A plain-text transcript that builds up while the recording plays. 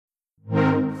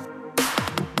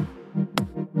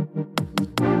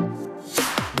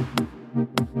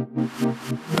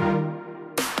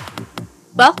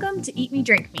Welcome to Eat Me,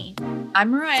 Drink Me.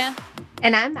 I'm Mariah.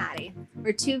 And I'm Maddy.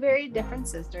 We're two very different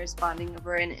sisters bonding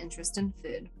over an interest in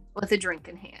food with a drink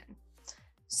in hand.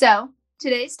 So,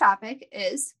 today's topic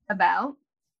is about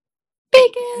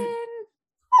Bacon.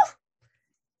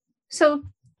 So,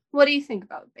 what do you think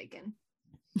about bacon?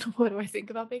 What do I think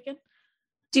about bacon?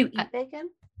 Do you eat bacon?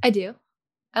 I do.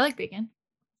 I like bacon.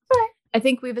 Okay. I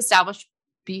think we've established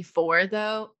before,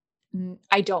 though,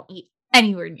 I don't eat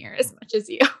anywhere near as much as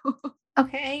you.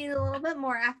 Okay, I eat a little bit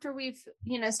more after we've,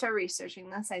 started researching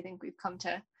this. I think we've come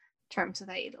to terms with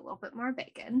I eat a little bit more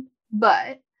bacon.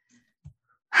 But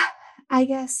I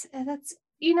guess that's,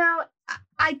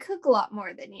 I cook a lot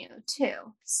more than you too.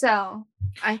 So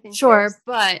I think Sure,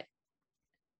 but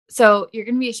so you're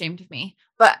going to be ashamed of me,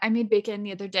 but I made bacon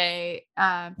the other day,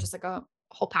 just like a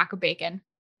whole pack of bacon.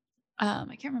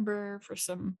 I can't remember for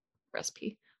some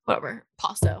recipe, whatever,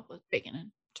 pasta with bacon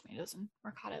and tomatoes and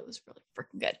ricotta. It was really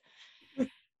freaking good.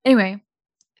 Anyway,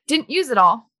 didn't use it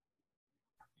all.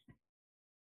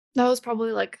 That was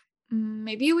probably like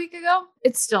maybe a week ago.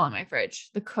 It's still in my fridge.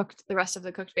 The rest of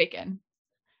the cooked bacon.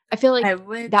 I feel like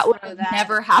that would have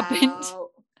never happened.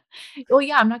 Well,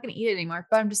 yeah, I'm not going to eat it anymore,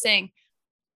 but I'm just saying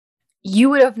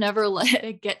you would have never let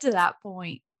it get to that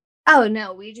point. Oh,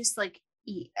 no, we just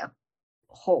eat a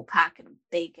whole packet of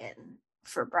bacon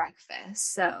for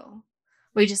breakfast. So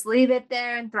we just leave it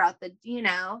there, and throughout the,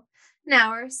 an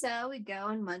hour or so, we go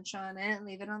and munch on it and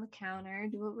leave it on the counter,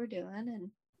 do what we're doing,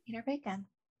 and eat our bacon.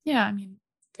 Yeah, I mean,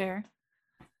 fair.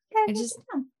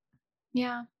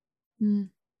 Yeah.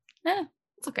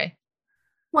 It's okay.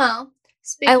 Well,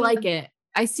 I like it.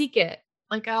 I seek it.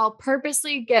 Like, I'll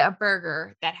purposely get a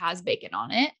burger that has bacon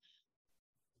on it,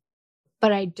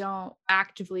 but I don't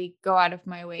actively go out of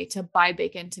my way to buy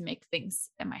bacon to make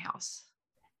things in my house.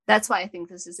 That's why I think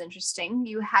this is interesting.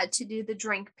 You had to do the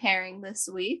drink pairing this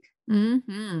week.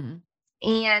 Mm-hmm.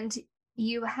 And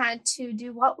you had to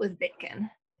do what with bacon?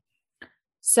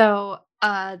 So,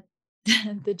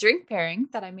 the drink pairing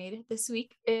that I made this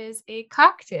week is a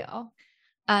cocktail.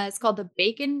 It's called the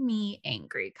Bacon Me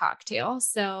Angry cocktail.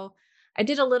 So I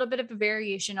did a little bit of a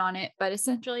variation on it, but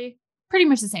essentially pretty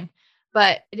much the same.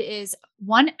 But it is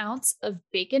 1 ounce of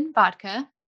bacon vodka,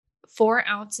 4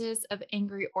 ounces of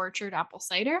Angry Orchard apple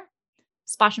cider,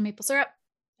 splash of maple syrup,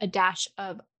 a dash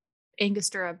of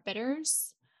Angostura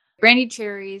bitters, brandied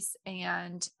cherries,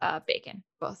 and bacon,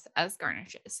 both as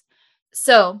garnishes.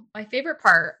 So my favorite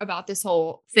part about this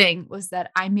whole thing was that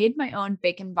I made my own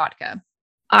bacon vodka.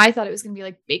 I thought it was going to be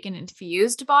like bacon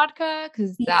infused vodka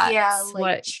because that's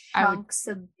what chunks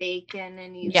of bacon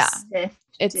and you sift.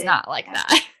 It's not like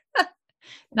that.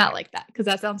 Not like that because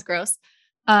that sounds gross.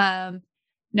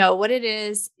 No, what it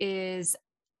is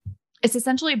it's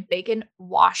essentially bacon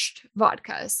washed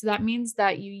vodka. So that means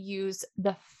that you use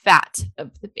the fat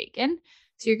of the bacon.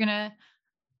 So you're going to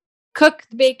cook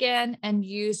the bacon and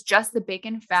use just the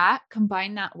bacon fat,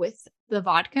 combine that with the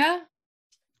vodka.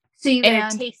 So you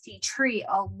get a tasty treat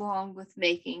along with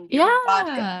making your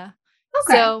vodka.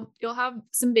 Okay. So you'll have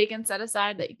some bacon set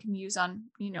aside that you can use on,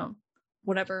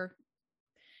 whatever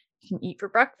you can eat for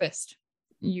breakfast.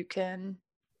 You can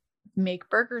make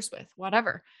burgers with,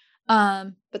 whatever.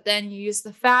 But then you use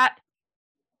the fat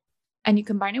and you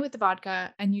combine it with the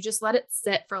vodka and you just let it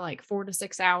sit for like 4 to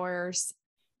 6 hours.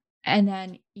 And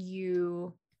then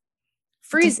you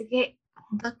freeze. Does it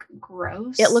look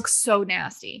gross? It looks so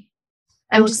nasty.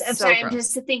 I'm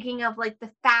just thinking of like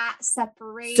the fat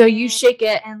separated. So you shake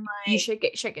it and you shake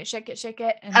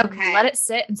it, and then you let it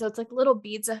sit. And so it's like little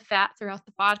beads of fat throughout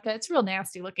the vodka. It's real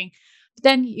nasty looking. But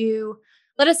then you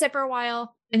let it sit for a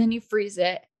while and then you freeze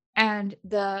it. And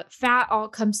the fat all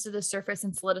comes to the surface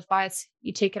and solidifies.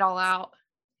 You take it all out.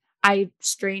 I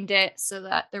strained it so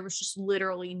that there was just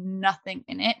literally nothing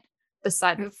in it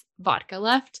besides vodka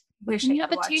left. Wish I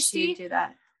could watch you do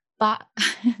that. But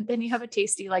then you have a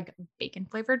tasty like bacon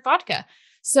flavored vodka.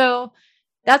 So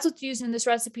that's what's used in this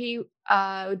recipe.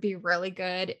 It would be really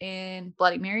good in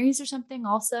Bloody Marys or something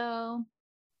also.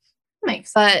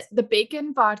 Makes sense. But the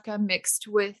bacon vodka mixed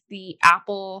with the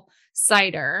apple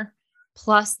cider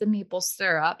plus the maple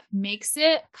syrup makes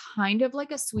it kind of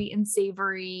like a sweet and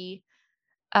savory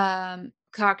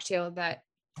cocktail that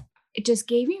it just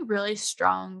gave me really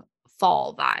strong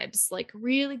fall vibes, like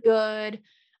really good,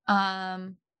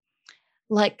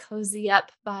 like cozy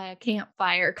up by a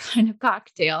campfire kind of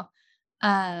cocktail.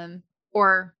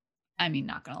 Or, I mean,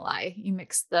 not gonna lie, you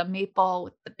mix the maple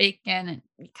with the bacon and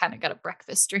you kind of got a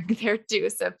breakfast drink there too.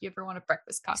 So if you ever want a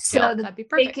breakfast cocktail, that'd be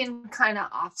perfect. Bacon kind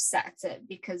of offsets it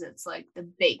because it's like the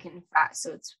bacon fat.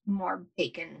 So it's more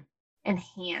bacon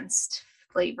enhanced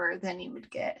flavor than you would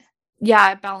get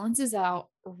Yeah, it balances out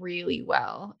really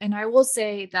well. And I will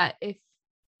say that if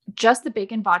just the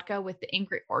bacon vodka with the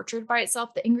Angry Orchard by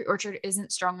itself, the Angry Orchard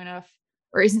isn't strong enough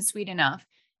or isn't sweet enough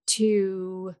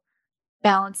to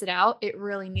balance it out. It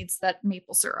really needs that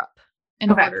maple syrup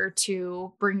in Okay. order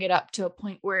to bring it up to a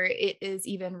point where it is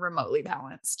even remotely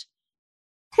balanced.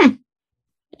 Yeah,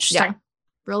 Interesting.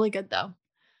 really good though.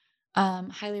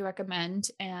 Highly recommend.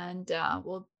 And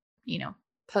we'll, you know,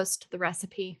 post the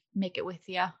recipe, make it with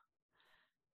you,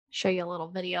 show you a little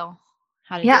video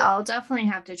how to Yeah, do it. I'll definitely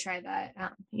have to try that.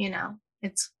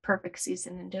 It's perfect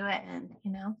season to do it. And, I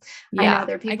know Yeah,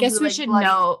 there are I people who guess we like should bloody.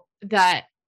 know that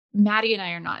Maddie and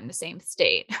I are not in the same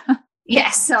state.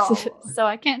 Yeah, so, so so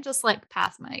I can't just like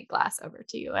pass my glass over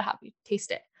to you. I have you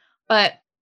taste it. But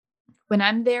when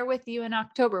I'm there with you in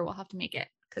October, we'll have to make it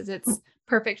because it's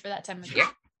perfect for that time of year.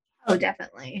 oh,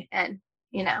 definitely. And,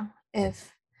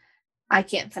 if I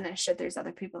can't finish it, there's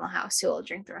other people in the house who will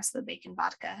drink the rest of the bacon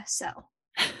vodka. So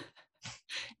No,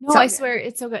 it's all I good. swear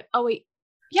it's so good. Oh wait,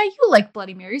 yeah, you like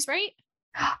Bloody Marys, right?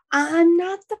 I'm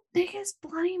not the biggest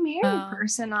Bloody Mary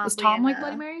person, Does oddly Tom like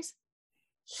Bloody enough. Marys?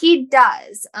 He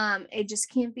does. It just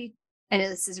can't be. I know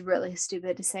this is really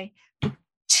stupid to say.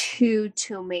 Too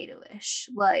tomato-ish,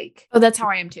 Oh, that's how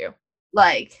I am too.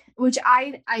 which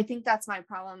I think that's my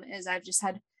problem is I've just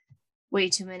had way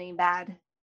too many bad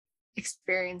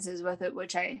experiences with it,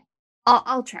 which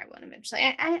I'll try one eventually.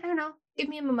 I don't know. Give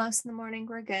me a mimosa in the morning.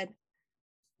 We're good.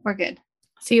 We're good.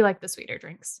 So you like the sweeter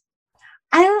drinks?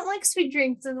 I don't like sweet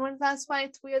drinks, and that's why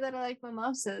it's weird that I like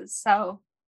mimosas. So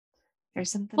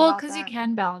there's something Well, about because you that.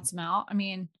 can balance them out. I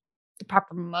mean, the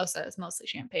proper mimosa is mostly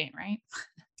champagne, right?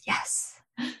 Yes.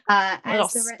 A little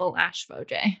As the splash,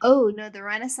 Boj. Oh no, the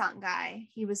Renaissance guy.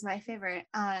 He was my favorite.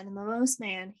 The Mimosa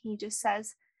man. He just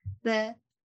says the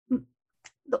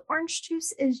the orange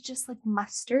juice is just like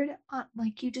mustard.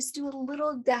 Like you just do a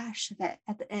little dash of it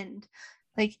at the end.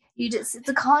 Like it's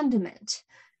a condiment,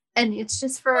 and it's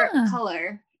just for Huh,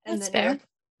 color. And that's then you're fair. like,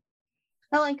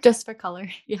 I like that. Just for color.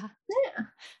 Yeah. Yeah.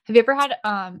 Have you ever had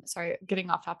sorry, getting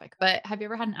off topic, but have you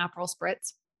ever had an Aperol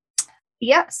spritz?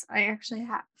 Yes, I actually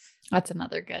have. That's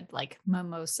another good like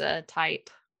mimosa type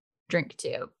drink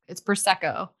too. It's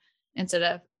prosecco instead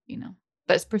of,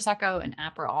 but it's prosecco and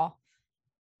Aperol,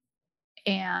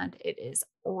 and it is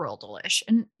real delish.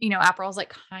 And Aperol is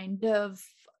like kind of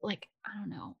like, I don't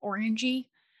know, orangey.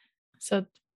 So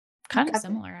kind of Got it.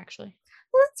 similar actually.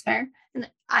 Well, that's fair. And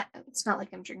it's not like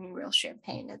I'm drinking real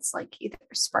champagne. It's like either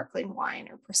sparkling wine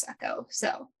or prosecco.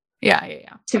 So Yeah.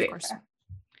 to Of be course. fair,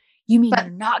 You mean but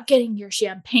you're not getting your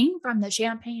champagne from the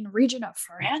Champagne region of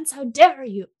France? How dare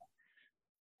you?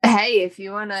 hey, if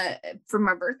you wanna for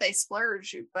my birthday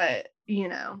splurge, but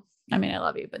I mean, I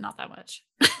love you, but not that much.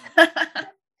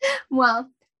 well,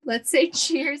 let's say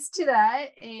cheers to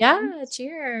that. And Yeah,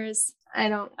 cheers. I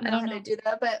don't I know don't how to know. do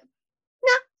that, but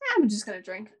no, I'm just gonna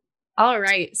drink. All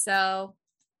right. So,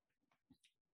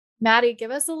 Maddie,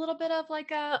 give us a little bit of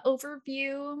like a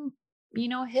overview,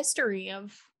 history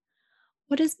of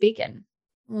what is bacon.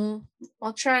 Mm,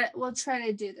 we'll try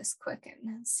to do this quick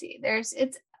and see.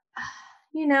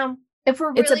 You know, if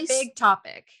we're It's a really big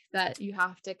topic that you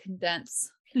have to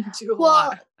condense into a well,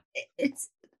 lot. it's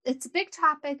a big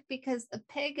topic because a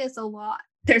pig is a lot.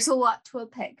 There's a lot to a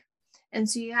pig, and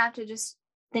so you have to just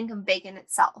think of bacon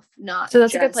itself, not So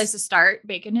that's a good place to just start.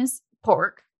 Bacon is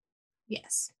pork.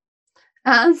 yes.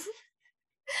 Um,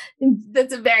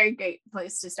 that's a very great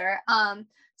place to start.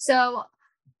 So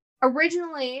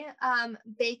originally,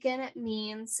 bacon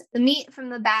means the meat from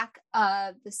the back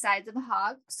of the sides of a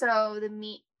hog. So the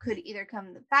meat could either come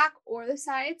in the back or the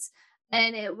sides,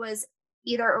 and it was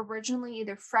originally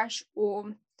either fresh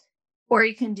or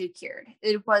you can do cured.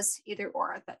 It was either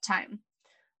or at that time.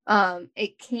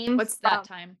 It came What's that from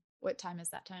time? What time is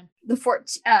that time? the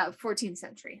 14th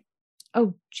century.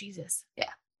 Oh, Jesus.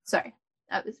 Yeah, sorry,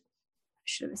 I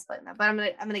should have explained that, but I'm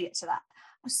gonna get to that.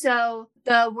 So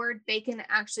the word bacon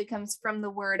actually comes from the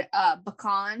word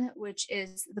bacon, which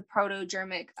is the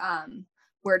Proto-Germanic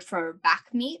word for back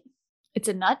meat. It's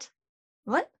a nut.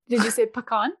 What? Did you say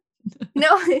pecan? No,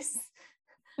 it's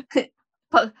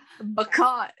bacon.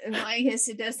 I guess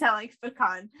it does sound like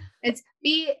pecan. It's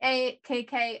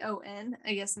Bakkon.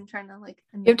 I guess I'm trying to like.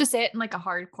 You have to say it in like a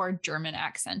hardcore German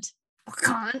accent.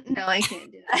 Pecan. No, I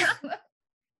can't do that.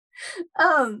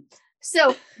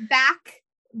 So back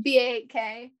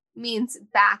BAK means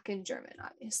back in German,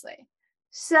 obviously.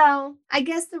 So I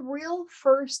guess the real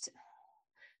first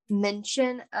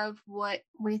mention of what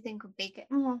we think of bacon,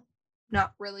 well,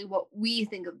 not really what we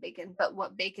think of bacon, but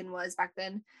what bacon was back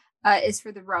then, is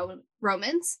for the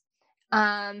Romans.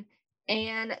 And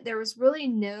there was really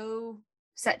no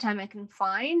set time I can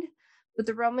find, but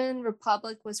the Roman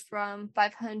Republic was from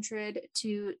 500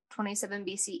 to 27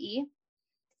 BCE.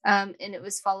 And it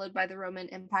was followed by the Roman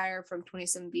Empire from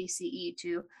 27 BCE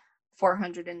to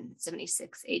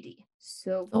 476 AD.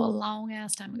 So a long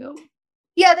ass time ago.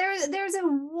 yeah, there's a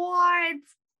wide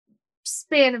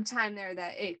span of time there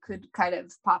that it could kind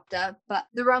of popped up, but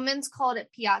the Romans called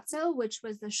it piazza, which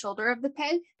was the shoulder of the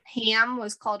pig. Ham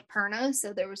was called perna,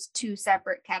 so there was two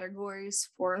separate categories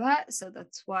for that. So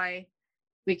that's why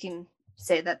we can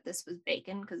say that this was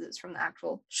bacon, because it's from the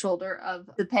actual shoulder of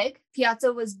the pig.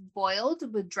 Piazza was boiled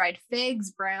with dried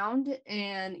figs, browned,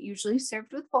 and usually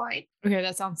served with wine. Okay,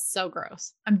 that sounds so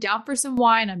gross. I'm down for some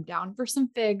wine. I'm down for some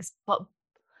figs, but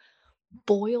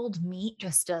boiled meat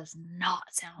just does not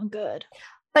sound good.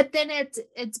 But then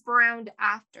it's browned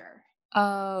after.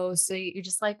 Oh, so you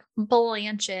just like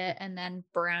blanch it and then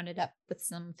brown it up with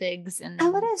some figs and I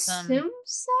would assume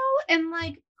so. And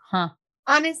like,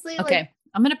 honestly, okay, like,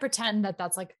 I'm gonna pretend that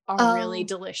that's like a really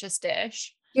delicious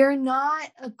dish. You're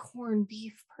not a corned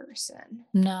beef person.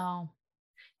 No,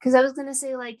 because I was gonna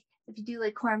say, like, if you do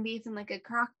like corned beef in like a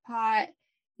crock pot,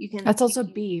 you can. That's also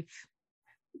beef.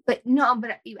 But no,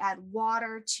 but you add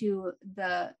water to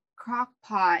the crock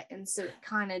pot, and so it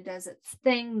kind of does its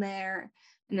thing there,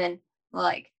 and then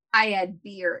like I add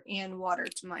beer and water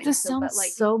to mine. This sounds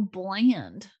so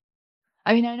bland.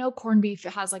 I mean, I know corned beef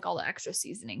has like all the extra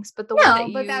seasonings, but the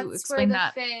way that you explain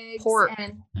that pork,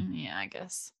 yeah, I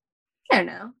guess. I don't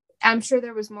know. I'm sure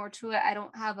there was more to it. I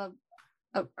don't have a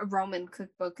Roman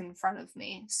cookbook in front of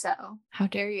me, so how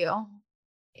dare you?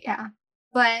 Yeah,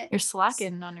 but you're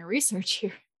slacking on your research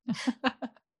here.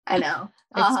 I know.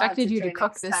 I expected you to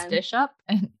cook this dish up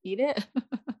and eat it.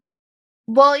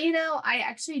 Well, I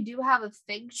actually do have a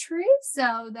fig tree,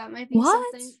 so that might be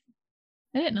something.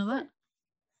 I didn't know that.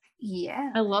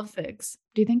 Yeah. I love figs.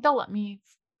 Do you think they'll let me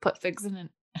put figs in a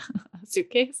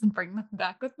suitcase and bring them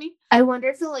back with me? I wonder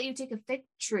if they'll let you take a fig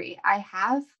tree. I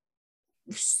have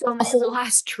so many. A whole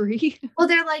ass tree? Well,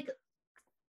 they're like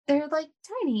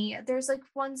tiny. There's like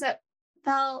ones that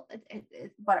fell,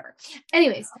 whatever.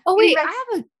 Anyways. Oh wait, I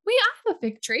have a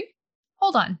fig tree.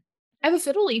 Hold on. I have a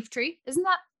fiddle leaf tree. Isn't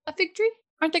that a fig tree?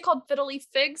 Aren't they called fiddle leaf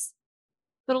figs?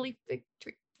 Fiddle leaf fig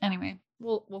tree. Anyway,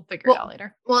 we'll figure it out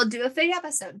later. We'll do a fig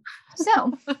episode.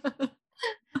 So,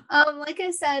 like I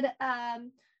said,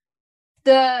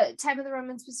 the time of the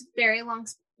Romans was a very long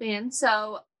span.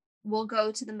 So we'll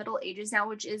go to the Middle Ages now,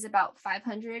 which is about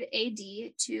 500 AD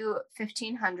to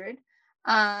 1500.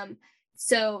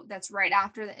 So that's right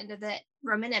after the end of the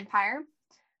Roman Empire.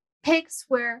 Pigs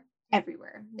were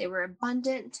everywhere. They were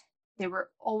abundant. They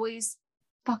were always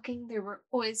fucking. They were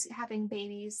always having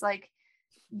babies. Like,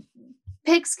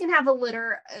 pigs can have a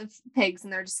litter of pigs,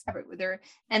 and they're just everywhere.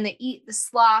 And they eat the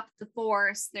slop, the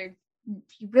forest.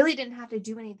 You really didn't have to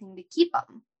do anything to keep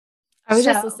them. I was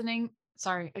just listening.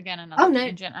 Sorry, again, another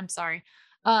tangent. I'm sorry.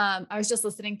 I was just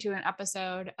listening to an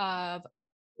episode of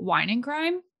Wine and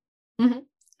Crime,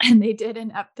 and they did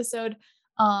an episode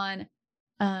on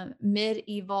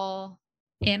medieval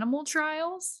animal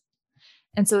trials.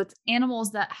 And so it's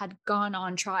animals that had gone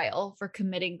on trial for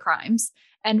committing crimes.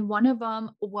 And one of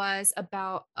them was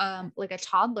about like a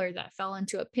toddler that fell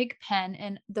into a pig pen,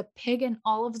 and the pig and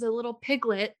all of the little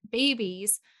piglet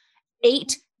babies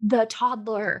ate the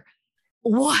toddler.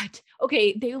 What?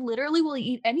 Okay, they literally will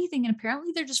eat anything, and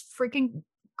apparently they're just freaking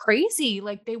crazy.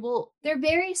 Like they're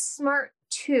very smart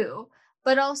too,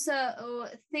 but also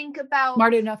think about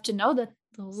smart enough to know that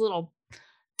those little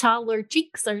toddler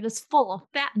cheeks are just full of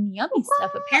fat and yummy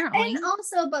stuff, apparently. And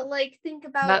also, but like, think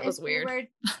about that was weird.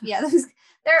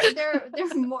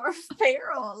 They're more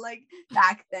feral like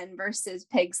back then versus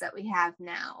pigs that we have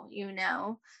now.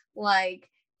 Like,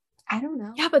 I don't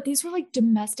know. Yeah, but these were like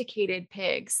domesticated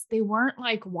pigs. They weren't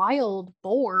like wild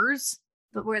boars.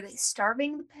 But were they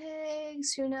starving the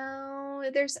pigs?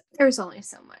 There's only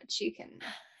so much you can.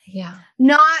 Yeah.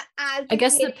 I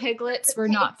guess the piglets were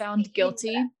not found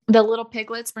guilty. The little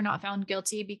piglets were not found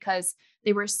guilty because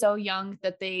they were so young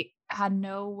that they had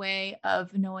no way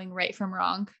of knowing right from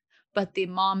wrong. But the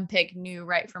mom pig knew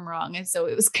right from wrong, and so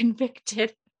it was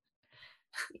convicted.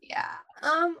 Yeah.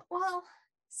 Well,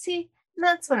 see,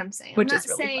 that's what I'm saying. Which is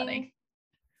really funny.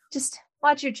 Just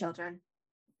watch your children.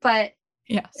 But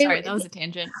yeah, sorry, that was a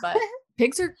tangent. But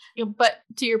pigs are, but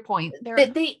to your point, there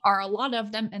are a lot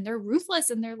of them, and they're ruthless,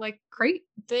 and they're like great.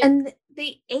 And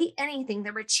they ate anything.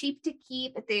 They were cheap to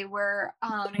keep. They were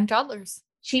toddlers,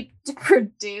 cheap to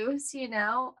produce.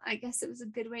 I guess it was a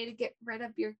good way to get rid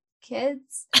of your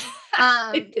kids.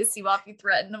 They piss you off. You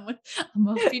threaten them with, "I'm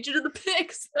gonna feed you to the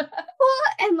pigs." Well,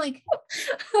 and like.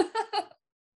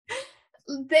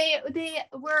 They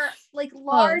were like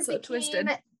lard. So twisted.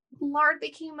 lard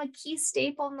became a key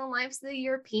staple in the lives of the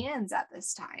Europeans at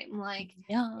this time. Like,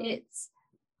 Yeah.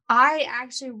 I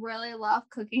actually really love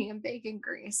cooking in bacon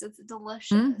grease. It's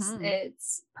delicious. Mm-hmm.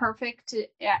 It's perfect.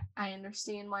 Yeah, I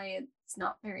understand why it's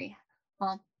not very,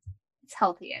 well, it's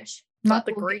healthy-ish, Not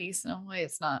but the grease. No way,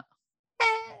 it's not.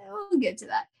 we'll get to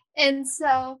that. And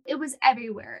so it was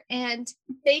everywhere. And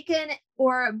bacon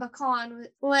or bacon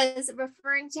was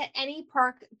referring to any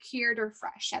pork cured or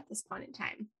fresh at this point in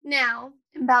time. Now,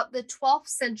 about the 12th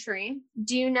century,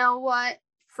 do you know what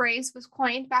phrase was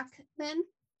coined back then?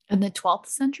 In the 12th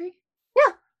century?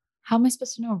 Yeah. How am I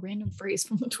supposed to know a random phrase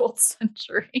from the 12th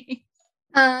century?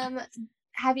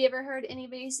 Have you ever heard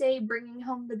anybody say bringing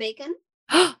home the bacon?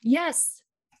 Yes.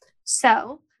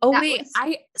 So, oh wait,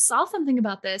 I saw something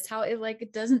about this, how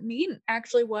it doesn't mean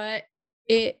actually what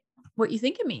you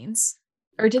think it means.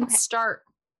 Or it didn't start.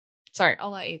 Sorry,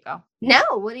 I'll let you go. No,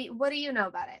 what do you know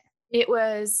about it? It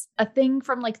was a thing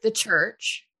from like the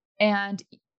church, and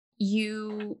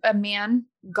a man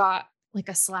got like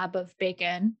a slab of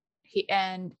bacon.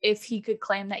 And if he could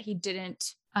claim that he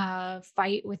didn't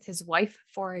fight with his wife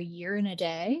for a year and a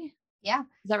day. Yeah. Is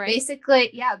that right?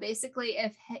 Basically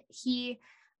if he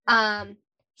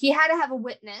had to have a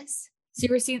witness. So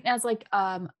you were seen as like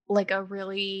a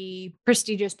really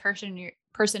prestigious person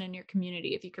in your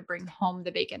community if you could bring home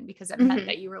the bacon, because it meant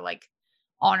that you were like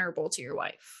honorable to your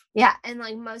wife. Yeah, and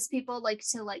like most people like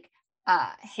to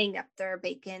hang up their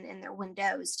bacon in their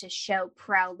windows to show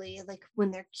proudly, like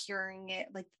when they're curing it,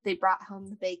 like they brought home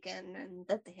the bacon and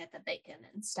that they had the bacon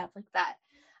and stuff like that.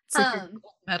 It's like your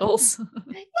gold medals.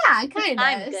 Yeah, kind of.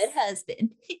 I'm a good husband.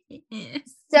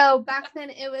 So back then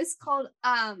it was called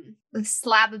the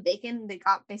slab of bacon. They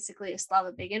got basically a slab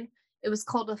of bacon. It was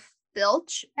called a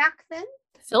filch back then.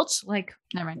 Filch? Like,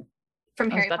 never mind. From I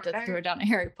was Harry about Potter. to throw it down a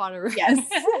Harry Potter. Yes.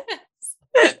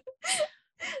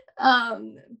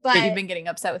 But you've been getting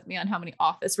upset with me on how many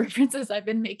Office references I've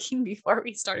been making before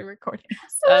we started recording.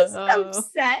 So, I was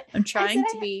upset. I'm trying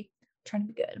to be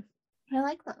good. I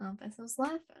like the Office. I was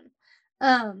laughing.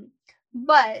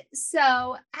 But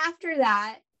so after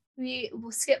that, we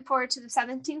will skip forward to the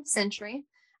 17th century.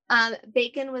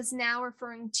 Bacon was now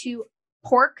referring to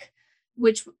pork,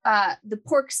 which the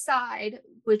pork side,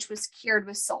 which was cured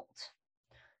with salt.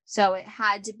 So it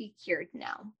had to be cured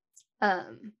now.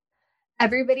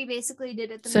 Everybody basically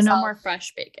did it themselves. So no more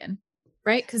fresh bacon,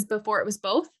 right? Because before it was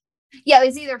both? Yeah, it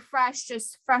was either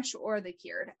just fresh or the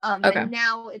cured. Okay. And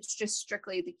now it's just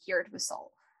strictly the cured with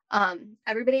salt.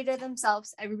 Everybody did it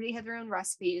themselves. Everybody had their own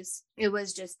recipes. It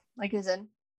was just, like I said,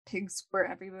 pigs were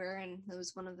everywhere, and that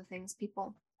was one of the things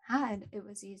people had. It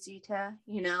was easy to,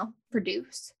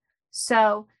 produce.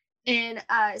 So in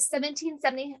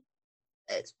 1770,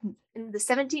 in the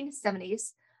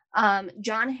 1770s,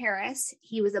 John Harris,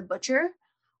 he was a butcher.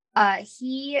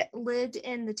 He lived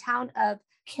in the town of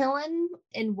Killen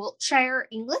in Wiltshire,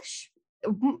 England.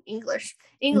 English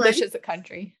is a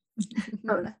country.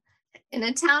 In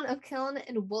a town of Killen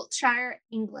in Wiltshire,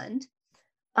 England.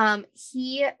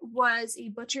 He was a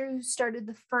butcher who started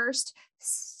the first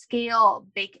scale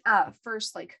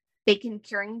bacon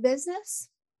curing business.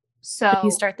 So did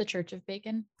he start the Church of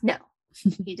Bacon? No,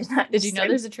 he did not. Did you know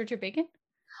there's a Church of Bacon?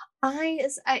 I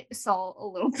saw a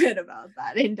little bit about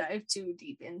that. I didn't dive too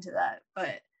deep into that,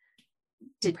 but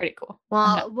pretty cool.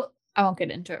 Well, I won't get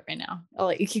into it right now. I'll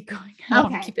let you keep going. I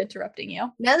don't want to keep interrupting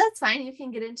you. No, that's fine. You can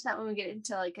get into that when we get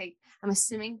into I'm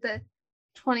assuming the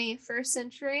 21st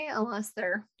century, unless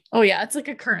they're. Oh yeah, it's like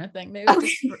a current thing. Maybe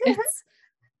it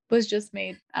was just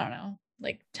made, I don't know,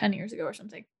 like 10 years ago or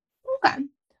something. Okay.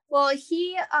 Well,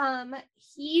 he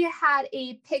had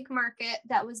a pig market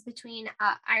that was between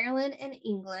Ireland and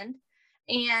England,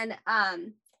 and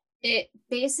it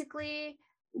basically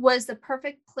was the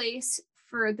perfect place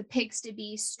for the pigs to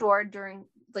be stored during,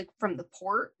 from the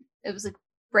port. It was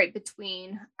right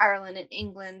between Ireland and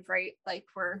England, right?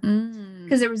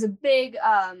 Because there was a big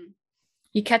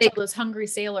you catch all those hungry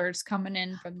sailors coming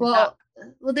in from the dock.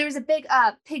 Well, there was a big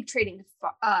pig trading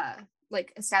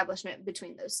establishment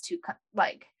between those two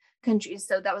countries,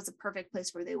 so that was a perfect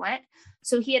place where they went.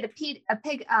 So he had a pig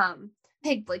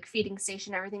feeding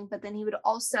station and everything, but then he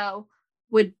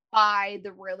would buy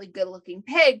the really good looking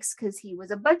pigs because he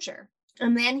was a butcher.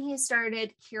 And then he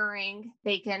started curing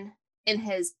bacon in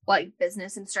his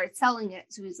business and started selling it.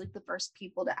 So he's the first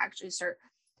people to actually start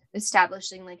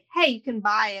establishing hey, you can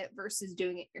buy it versus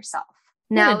doing it yourself.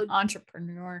 Now, an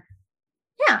entrepreneur.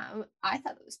 Yeah, I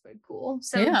thought it was pretty cool.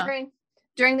 So yeah.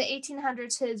 During the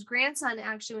 1800s, his grandson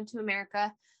actually went to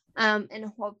America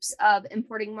in hopes of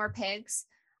importing more pigs,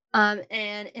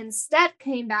 and instead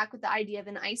came back with the idea of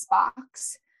an ice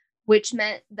box, which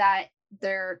meant that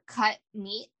their cut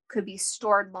meat could be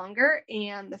stored longer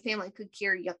and the family could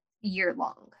carry year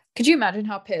long. Could you imagine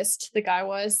how pissed the guy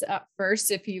was at first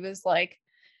if he was like,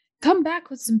 come back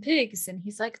with some pigs? And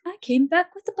he's like, I came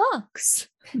back with the box.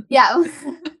 Yeah.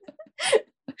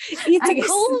 It's a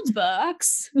cold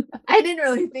box. I didn't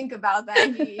really think about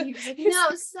that. He was like,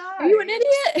 no, sorry. Are you an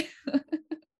idiot?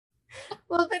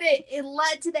 Well, but it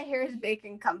led to the Harris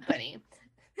Bacon Company.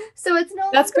 So it's no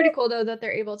That's longer... pretty cool, though, that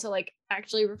they're able to like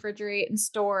actually refrigerate and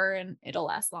store and it'll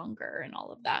last longer and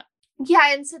all of that.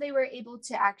 Yeah. And so they were able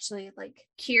to actually like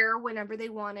cure whenever they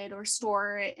wanted or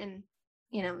store it. And,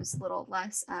 you know, it was a little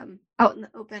less out in the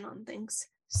open on things.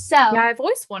 So yeah, I've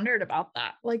always wondered about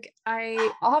that. Like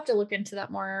I'll have to look into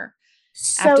that more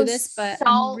after this, but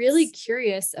I'm really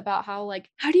curious about how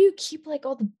do you keep like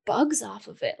all the bugs off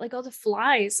of it, like all the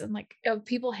flies and like of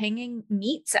people hanging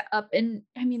meats up? And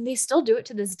I mean, they still do it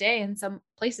to this day in some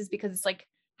places because it's like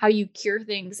how you cure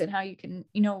things and how you can,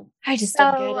 I just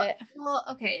don't get it. Well,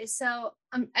 okay, so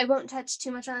I won't touch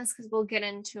too much on this because we'll get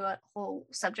into a whole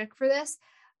subject for this,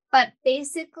 but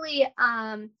basically,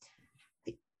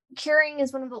 curing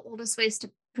is one of the oldest ways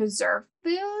to preserve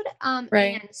food.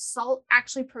 Right. And salt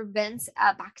actually prevents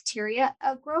bacteria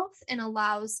growth and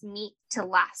allows meat to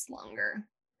last longer.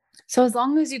 So as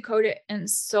long as you coat it in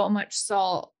so much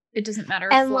salt, it doesn't matter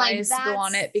if flies go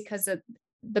on it because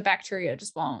the bacteria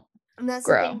just won't. And that's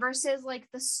grow. The thing versus like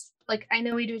this, like I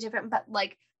know we do different, but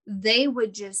like they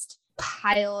would just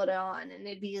pile it on and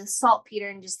it'd be a saltpeter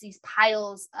and just these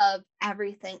piles of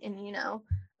everything. And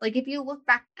like if you look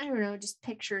back, I don't know, just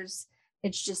pictures,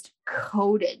 it's just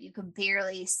coated. You could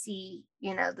barely see,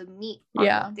 the meat on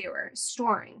what they were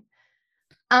storing.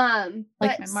 Like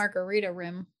my margarita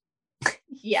rim.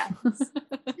 Yes.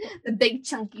 The big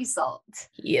chunky salt.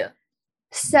 Yeah.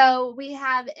 So we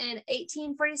have in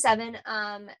 1847,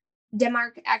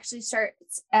 Denmark actually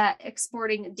starts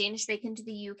exporting Danish bacon to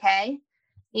the UK.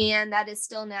 And that is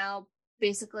still now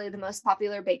basically the most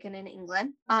popular bacon in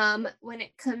England. When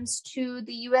it comes to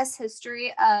the U.S.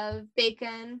 history of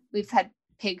bacon, we've had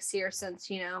pigs here since,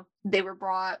 they were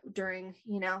brought during,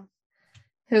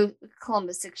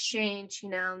 Columbus Exchange,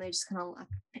 and they just kind of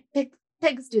let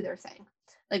pigs do their thing.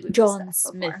 Like we've John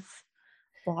Smith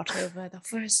brought over the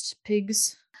first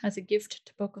pigs as a gift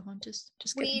to Pocahontas.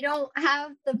 Just kidding. We don't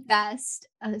have the best,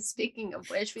 speaking of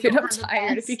which, we don't have the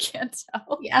tired best, if you can't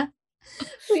tell. Yeah.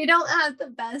 We don't have the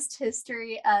best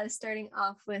history, starting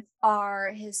off with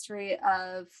our history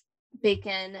of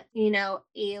bacon. A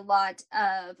lot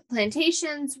of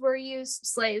plantations were used,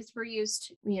 slaves were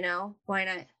used, why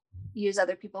not use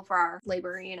other people for our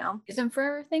labor, Use them for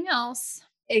everything else.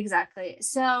 Exactly.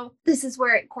 So this is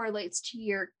where it correlates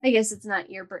to I guess it's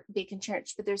not your bacon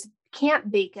church, but there's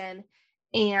Camp Bacon.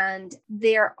 And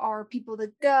there are people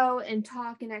that go and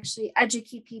talk and actually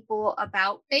educate people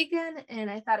about bacon.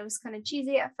 And I thought it was kind of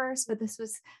cheesy at first, but this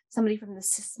was somebody from the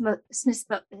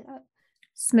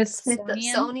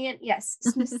Smithsonian. Yes,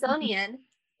 Smithsonian.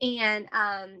 And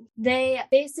they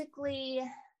basically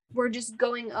were just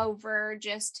going over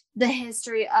just the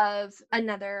history of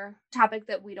another topic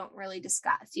that we don't really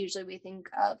discuss. Usually we think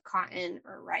of cotton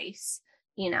or rice.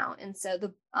 And so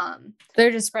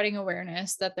they're just spreading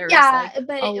awareness that there's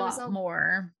a lot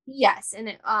more. Yes.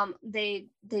 And they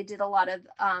did a lot of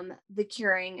the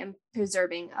curing and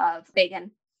preserving of bacon.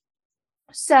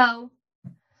 So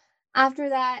after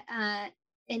that,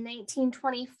 in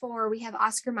 1924, we have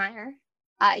Oscar Mayer.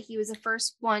 He was the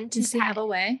first one to Does he have a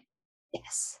way?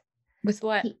 Yes. With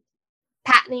what?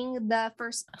 Patenting the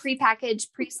first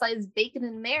prepackaged, pre-sliced bacon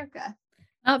in America.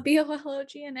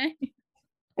 BOLOGNA.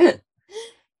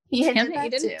 He Damn did it, that you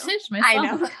didn't too. finish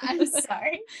myself. I know. I'm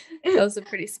sorry. That was a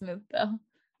pretty smooth though.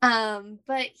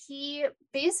 But he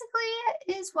basically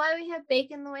is why we have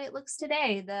bacon the way it looks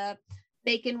today. The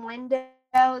bacon window,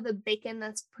 the bacon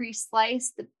that's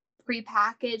pre-sliced, the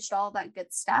pre-packaged, all that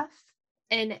good stuff.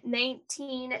 In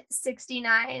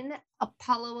 1969,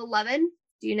 Apollo 11.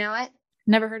 Do you know it?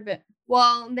 Never heard of it.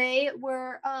 Well, they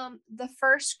were the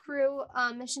first crew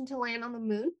mission to land on the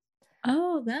moon.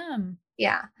 Oh, them.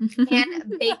 Yeah.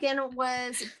 And bacon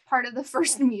was part of the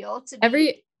first meal to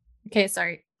be. Okay,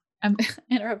 sorry. I'm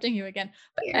interrupting you again.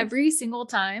 But every single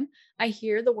time I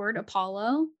hear the word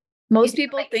Apollo, most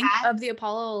people think of the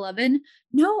Apollo 11.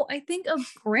 No, I think of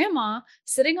grandma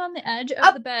sitting on the edge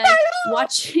of the bed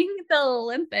watching the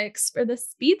Olympics for the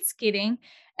speed skating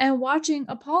and watching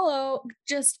Apollo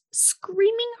just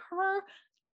screaming her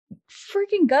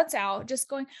freaking guts out, just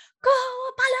going, go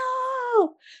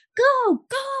Apollo, go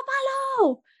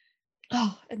Apollo.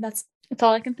 Oh, and that's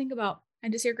all I can think about. I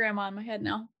just hear grandma in my head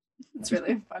now. It's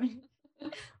really funny.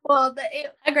 Well,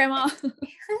 hi grandma.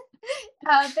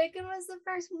 Bacon was the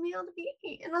first meal to be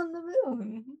eaten on the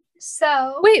moon.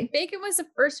 So Wait, bacon was the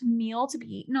first meal to be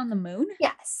eaten on the moon?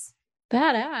 yes.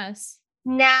 Badass.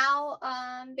 Now,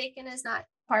 bacon is not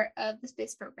part of the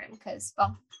space program because,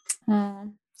 well,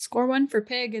 Score one for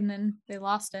pig, and then they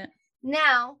lost it.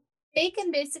 now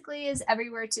bacon basically is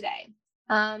everywhere today.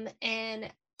 In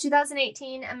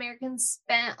 2018, Americans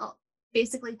spent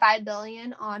basically $5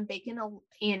 billion on bacon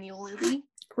annually.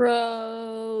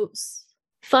 Gross.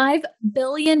 $5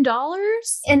 billion?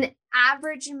 An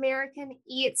average American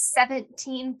eats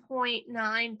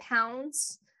 17.9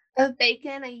 pounds of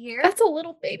bacon a year. That's a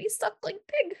little baby stuffed like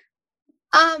pig.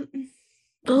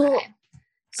 Okay.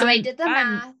 So I did the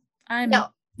math.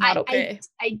 Not okay.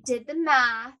 I did the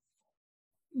math.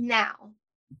 Now,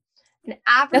 an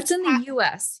average. That's in the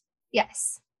U.S.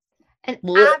 Yes. An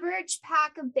average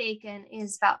pack of bacon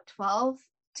is about 12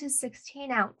 to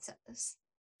 16 ounces.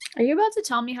 Are you about to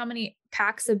tell me how many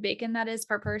packs of bacon that is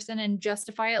per person and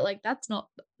justify it? Like, that's not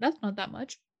that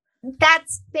much.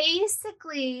 That's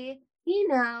basically,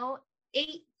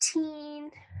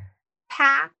 18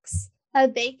 packs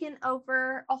of bacon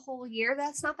over a whole year.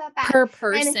 That's not that bad. Per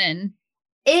person. And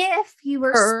if you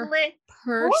were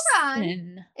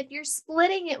if you're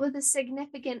splitting it with a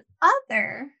significant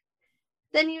other,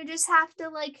 then you just have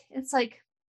to it's like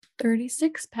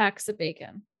 36 packs of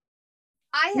bacon.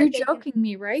 You're joking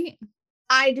me, right?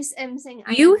 I just am saying.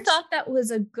 You thought that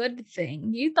was a good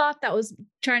thing. You thought that was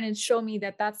trying to show me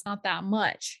that that's not that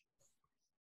much.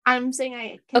 I'm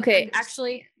saying Okay,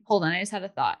 actually, hold on. I just had a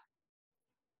thought.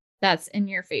 That's in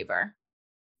your favor.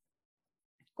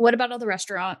 What about all the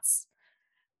restaurants?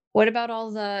 What about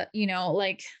all the,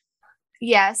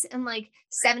 Yes, and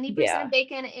 70% of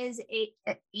bacon is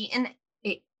eaten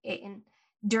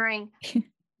during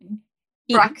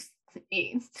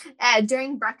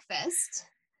during breakfast.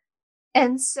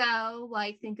 And so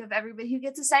think of everybody who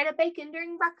gets a side of bacon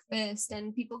during breakfast,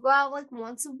 and people go out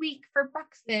once a week for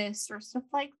breakfast or stuff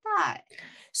like that.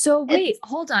 So wait,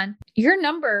 hold on. Your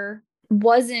number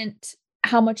wasn't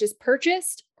how much is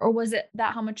purchased, or was it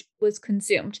that how much was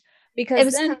consumed? Because it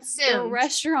was then consumed. The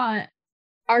restaurant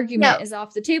argument is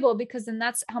off the table, because then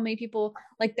that's how many people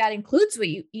that includes what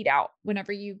you eat out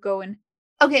whenever you go and.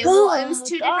 Okay, well, it was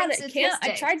two different statistics.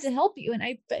 I tried to help you, and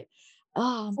it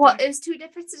was two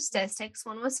different statistics.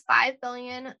 One was 5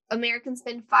 billion. Americans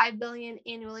spend 5 billion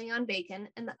annually on bacon,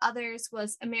 and the others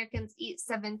was Americans eat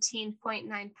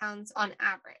 17.9 pounds on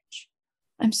average.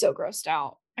 I'm so grossed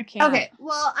out. I can't. Okay,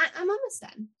 well, I'm almost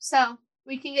done. So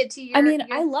we can get to your.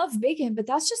 I love bacon, but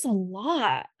that's just a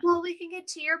lot. Well, we can get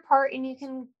to your part, and you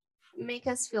can make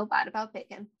us feel bad about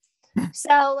bacon.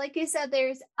 So, like I said,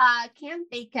 there's canned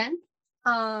bacon,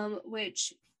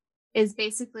 which is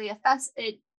basically a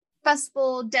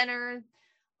festival dinner,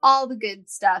 all the good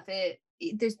stuff.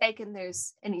 There's bacon,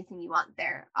 there's anything you want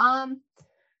there.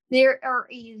 There are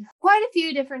quite a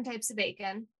few different types of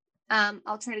bacon.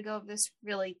 I'll try to go over this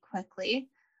really quickly.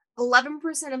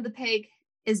 11% of the pig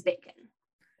is bacon.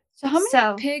 So how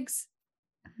many pigs?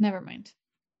 Never mind.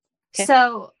 Okay.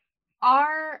 So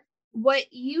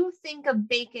what you think of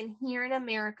bacon here in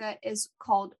America is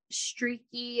called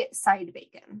streaky side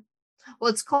bacon. Well,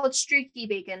 it's called streaky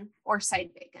bacon or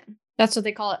side bacon. That's what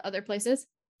they call it other places?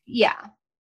 Yeah.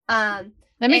 That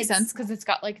makes sense, because it's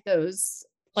got those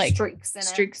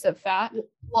streaks of fat.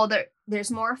 Well,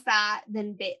 there's more fat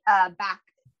than back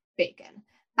bacon.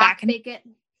 Back bacon.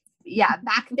 Yeah,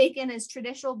 back bacon is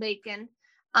traditional bacon,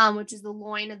 which is the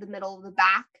loin of the middle of the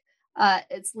back.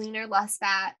 It's leaner, less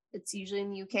fat. It's usually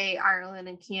in the UK, Ireland,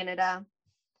 and Canada.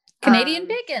 Canadian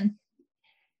bacon.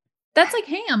 That's like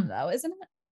ham, though, isn't it?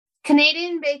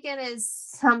 Canadian bacon is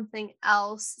something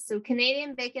else. So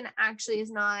Canadian bacon actually is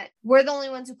not. We're the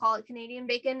only ones who call it Canadian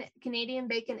bacon. Canadian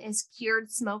bacon is cured,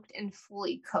 smoked, and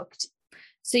fully cooked.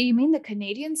 So you mean the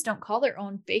Canadians don't call their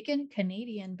own bacon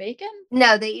Canadian bacon?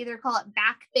 No, they either call it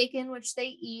back bacon, which they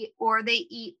eat, or they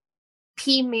eat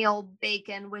pea meal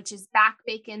bacon, which is back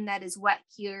bacon that is wet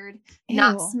cured,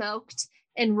 not smoked,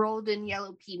 and rolled in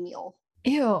yellow pea meal.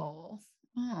 Ew.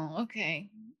 Oh, okay.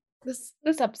 This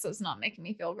episode's not making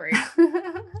me feel great.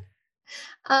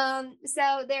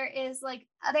 So there is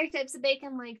other types of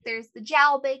bacon, there's the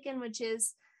jowl bacon, which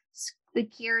is the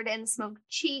cured and smoked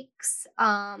cheeks,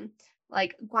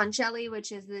 guanciale,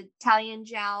 which is the Italian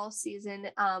jowl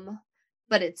seasoned,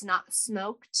 but it's not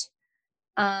smoked.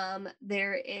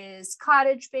 There is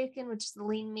cottage bacon, which is the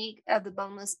lean meat of the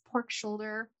boneless pork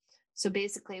shoulder. So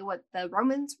basically what the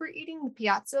Romans were eating, the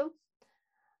piazza.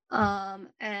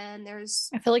 And there's.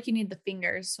 I feel like you need the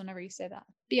fingers whenever you say that.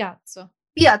 Piazza.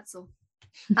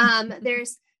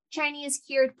 There's Chinese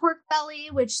cured pork belly,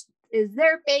 which is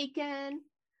their bacon.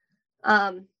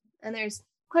 And there's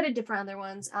quite a different other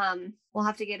ones. We'll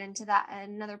have to get into that at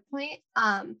another point.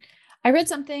 I read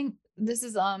something. This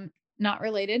is not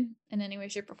related in any way,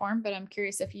 shape, or form, but I'm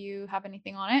curious if you have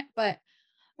anything on it. But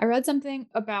I read something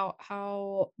about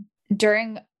how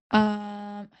during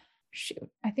shoot,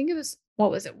 I think it was,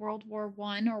 what was it, World War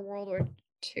One or World War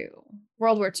Two?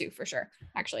 World War Two for sure,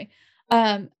 actually.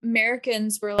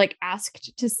 Americans were like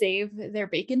asked to save their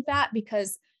bacon fat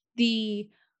because the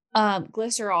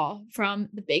glycerol from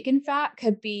the bacon fat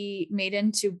could be made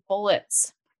into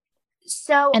bullets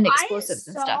So and I explosives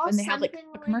and stuff. saw And they had like something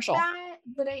a like commercial. that,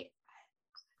 but I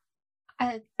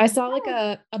I saw felt like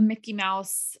like a Mickey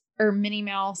Mouse or Minnie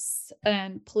Mouse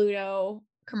and Pluto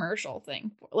commercial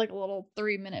thing, like a little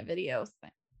 3-minute video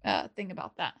thing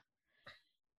about that.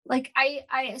 like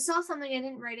I saw something. I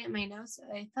didn't write it in my notes.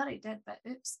 I thought I did, but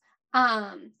oops.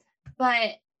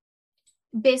 But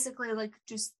basically, like,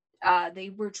 just they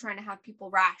were trying to have people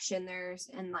ration theirs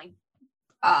and like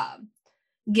uh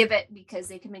give it because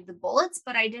they could make the bullets,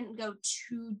 but I didn't go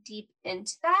too deep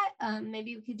into that.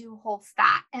 Maybe we could do a whole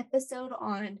fat episode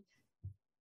on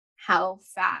how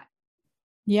fat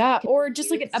Yeah, can or be just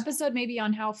like an used. episode maybe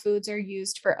on how foods are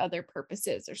used for other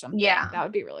purposes or something. Yeah. That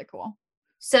would be really cool.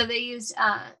 So they used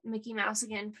Mickey Mouse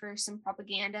again for some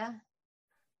propaganda.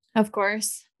 Of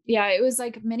course. Yeah, it was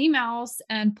like Minnie Mouse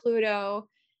and Pluto,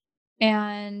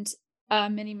 and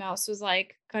Minnie Mouse was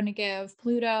like gonna give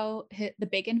Pluto hit the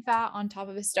bacon fat on top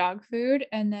of his dog food,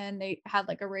 and then they had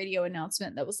like a radio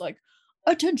announcement that was like,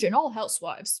 "Attention, all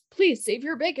housewives! Please save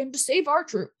your bacon to save our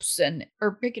troops, and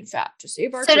or bacon fat to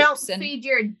save our So don't troops." And feed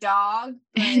your dog,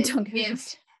 and but don't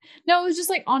give. no, it was just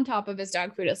like on top of his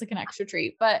dog food as like an extra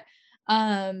treat. But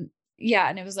yeah,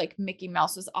 and it was like Mickey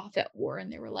Mouse was off at war,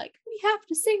 and they were like, "We have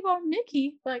to save our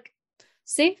Mickey, like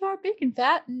save our bacon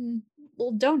fat, and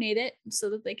we'll donate it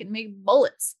so that they can make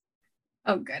bullets."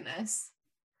 Oh goodness.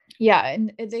 Yeah,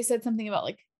 and they said something about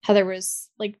like how there was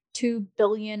like 2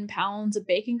 billion pounds of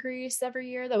bacon grease every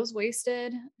year that was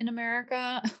wasted in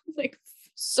America. Like,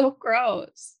 so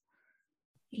gross.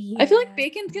 I feel like Yeah.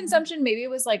 bacon consumption maybe it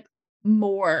was like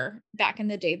more back in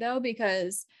the day though,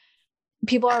 because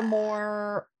people are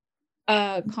more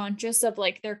conscious of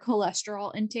like their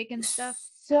cholesterol intake and stuff,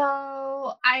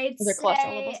 So I'd or their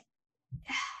cholesterol levels.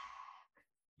 say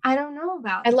I don't know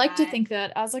about I like to that. think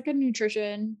that as like a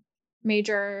nutrition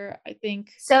major, I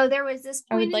think So there was this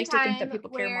I would point in like to think that time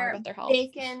people care more where about their health.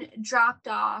 bacon dropped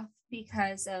off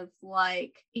because of,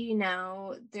 like,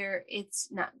 there it's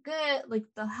not good, like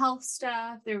the health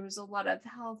stuff. There was a lot of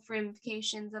health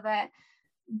ramifications of it.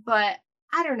 But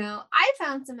I don't know. I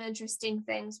found some interesting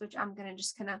things which I'm gonna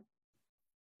just kind of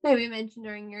maybe mention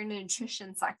during your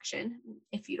nutrition section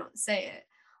if you don't say it.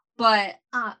 But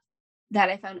that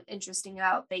I found interesting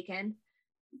about bacon.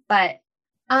 But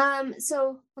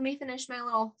so let me finish my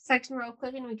little section real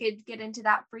quick and we could get into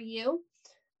that for you.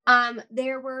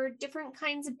 There were different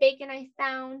kinds of bacon I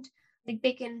found, like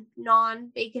bacon,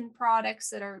 non-bacon products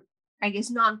that are, I guess,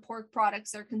 non-pork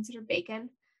products that are considered bacon.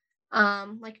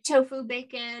 Like tofu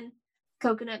bacon,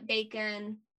 coconut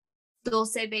bacon,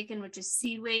 dulce bacon, which is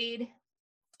seaweed,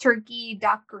 turkey,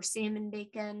 duck, or salmon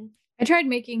bacon. I tried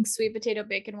making sweet potato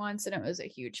bacon once and it was a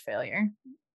huge failure.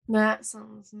 That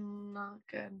sounds not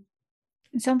good.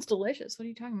 It sounds delicious. What are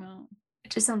you talking about?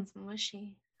 It just sounds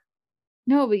mushy.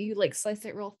 No, but you like slice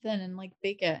it real thin and like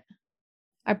bake it.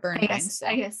 I burned mine. So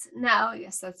I guess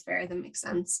that's fair. That makes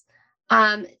sense.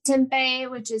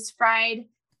 Tempeh, which is fried,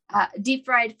 deep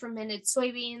fried fermented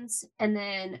soybeans, and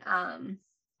then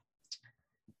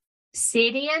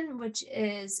seitan, which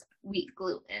is wheat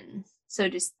gluten. So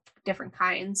just different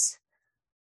kinds.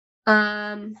 So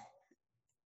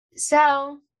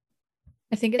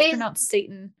I think it's pronounced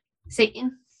Satan.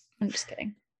 Satan. I'm just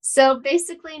kidding. So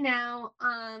basically now,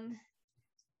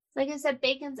 like I said,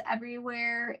 bacon's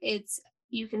everywhere.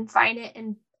 You can find it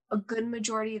in a good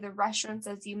majority of the restaurants,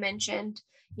 as you mentioned.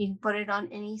 You can put it on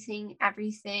anything,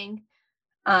 everything.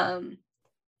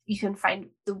 You can find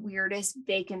the weirdest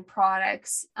bacon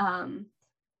products.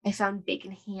 I found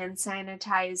bacon hand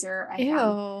sanitizer. I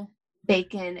found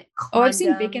bacon condoms. Oh, I've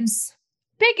seen bacon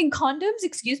condoms.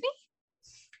 Excuse me.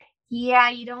 Yeah,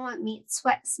 you don't want meat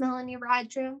sweat smell in your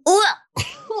bedroom.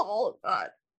 Oh God.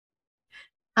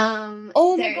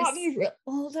 Oh, that got me real.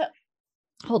 Oh, that.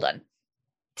 Hold on.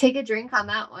 Take a drink on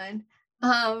that one.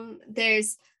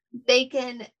 There's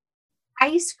bacon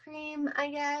ice cream,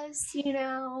 I guess,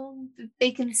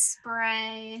 bacon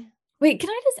spray. Wait, can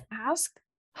I just ask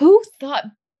who thought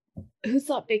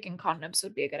bacon condoms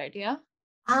would be a good idea?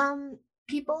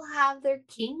 People have their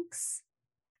kinks.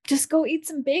 Just go eat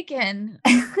some bacon.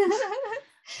 I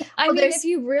mean, if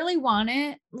you really want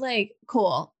it, like,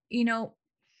 cool.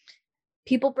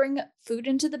 people bring food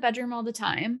into the bedroom all the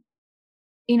time,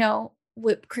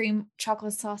 whipped cream,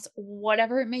 chocolate sauce,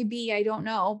 whatever it may be. I don't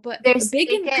know, but There's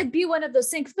bacon bacon. could be one of those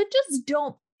things, but just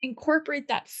don't incorporate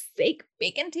that fake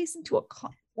bacon taste into a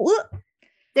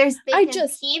There's bacon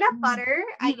just peanut butter,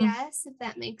 I guess, if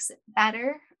that makes it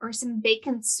better, or some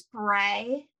bacon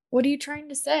spray. What are you trying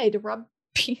to say? To rub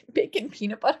bacon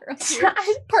peanut butter on your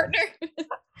partner?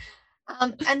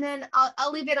 And then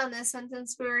I'll leave it on this one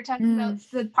since we were talking about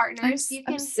the partners.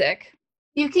 I'm sick.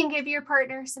 You can give your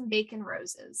partner some bacon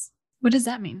roses. What does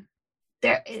that mean?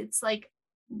 It's like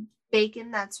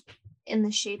bacon that's in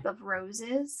the shape of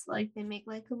roses. Like they make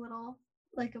like a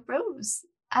rose.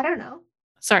 I don't know.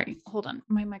 Sorry, hold on.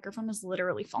 My microphone is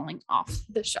literally falling off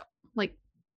the shelf. Like,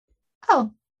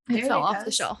 it fell off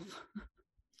the shelf.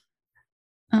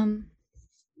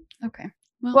 Okay.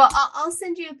 Well, I'll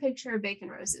send you a picture of bacon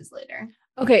roses later.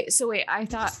 Okay, so wait,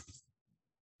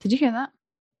 did you hear that?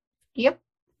 Yep.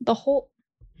 The whole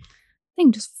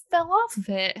thing just fell off of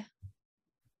it.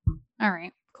 All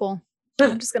right, cool.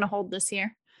 I'm just gonna hold this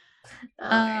here.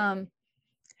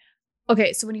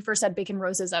 Okay, so when you first said bacon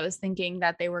roses, I was thinking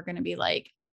that they were gonna be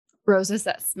like roses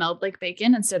that smelled like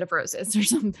bacon instead of roses or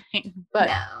something. But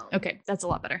no. Okay, that's a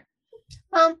lot better.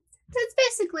 That's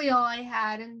basically all I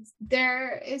had, and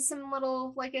there is some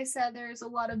little, like I said, there's a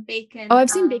lot of bacon. Oh, I've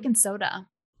seen bacon soda.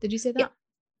 Did you say that? Yeah.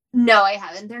 No, I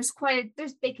haven't. There's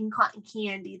bacon cotton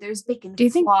candy. There's bacon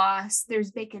floss.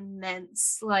 There's bacon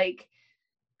mints. Like,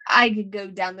 I could go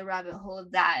down the rabbit hole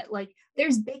of that. Like,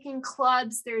 there's bacon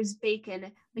clubs. There's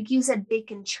bacon, like you said,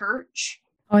 bacon church.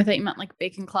 Oh, I thought you meant like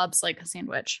bacon clubs, like a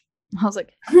sandwich. I was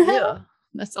like, yeah,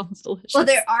 that sounds delicious. Well,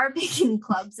 there are bacon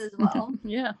clubs as well.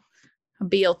 Yeah. A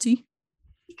BLT.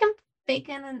 You can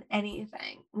bacon in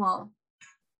anything. Well,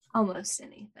 almost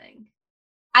anything.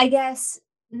 I guess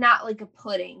not like a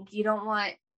pudding. You don't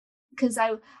want, because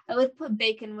I would put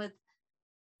bacon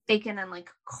and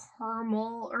like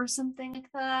caramel or something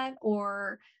like that,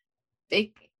 or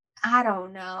I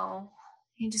don't know.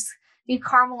 You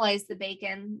caramelize the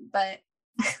bacon, but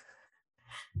where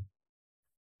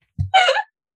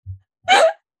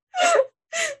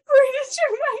did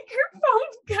your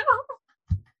microphone go?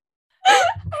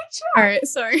 All right,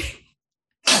 sorry.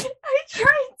 I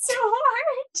tried so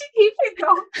hard to keep it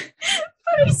going,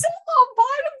 but I saw the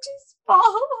bottom just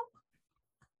fall.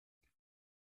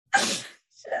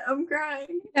 Shit, I'm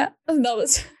crying. Yeah, that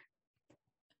was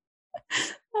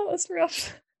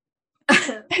rough.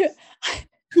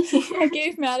 I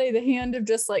gave Maddie the hand of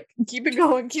just like, keep it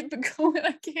going.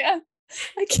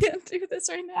 I can't do this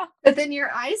right now. But then your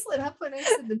eyes lit up when I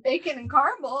said the bacon and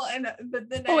caramel, but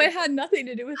then it had nothing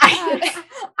to do with that.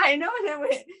 I know, and I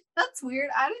went, that's weird.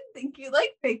 I didn't think you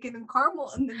liked bacon and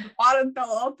caramel, and then the bottom fell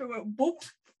off and went boop.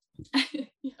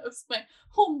 Yes, my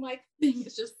whole mic thing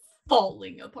is just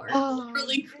falling apart,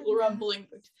 literally crumbling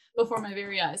before my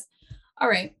very eyes. All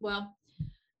right, well,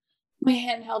 my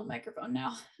handheld microphone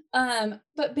now.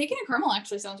 But bacon and caramel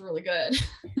actually sounds really good.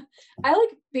 I like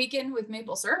bacon with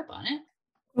maple syrup on it.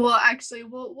 Well, actually,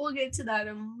 we'll get to that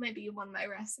in maybe one of my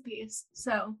recipes.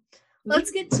 So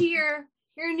let's get to your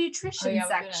nutrition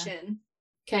section.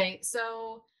 Okay,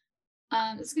 so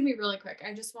this is gonna be really quick.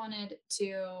 I just wanted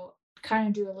to kind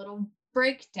of do a little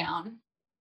breakdown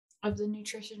of the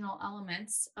nutritional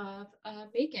elements of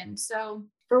bacon. So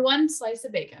for one slice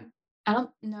of bacon, I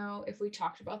don't know if we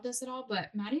talked about this at all,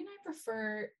 but Maddie and I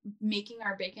prefer making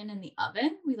our bacon in the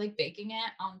oven. We like baking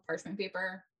it on parchment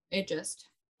paper. It just,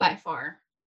 by far,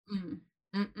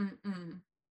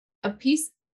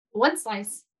 one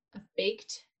slice of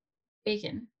baked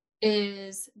bacon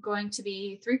is going to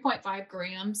be 3.5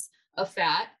 grams of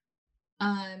fat.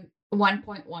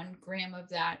 1.1 gram of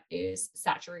that is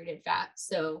saturated fat.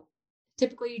 So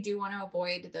typically you do want to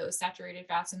avoid those saturated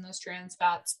fats and those trans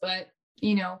fats, but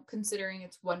considering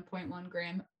it's 1.1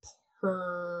 gram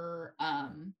per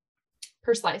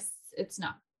slice, it's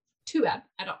not too bad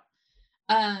at all.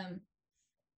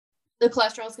 The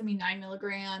cholesterol is going to be 9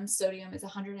 milligrams. Sodium is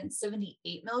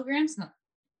 178 milligrams.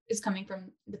 It's coming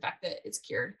from the fact that it's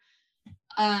cured.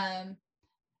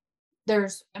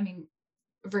 There's,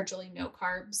 virtually no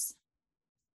carbs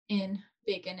in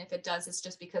bacon. If it does, it's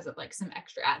just because of like some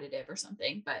extra additive or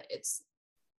something, but it's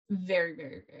very,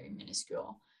 very, very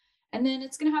minuscule. And then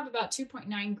it's going to have about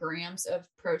 2.9 grams of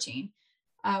protein,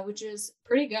 which is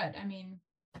pretty good.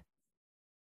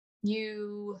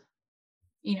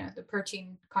 The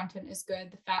protein content is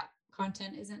good. The fat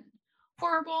content isn't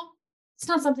horrible. It's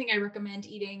not something I recommend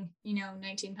eating,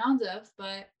 19 pounds of,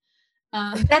 but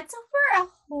that's over a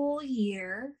whole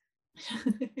year.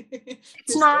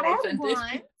 It's not at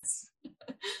once.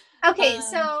 Okay,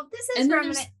 so this is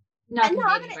not And going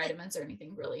no, to be I'm any gonna. vitamins or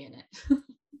anything really in it.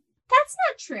 That's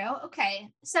not true. Okay,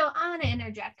 so I'm gonna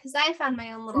interject because I found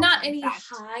my own little Not fun any fact.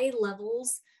 high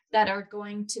levels that are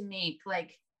going to make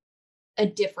like a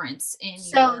difference in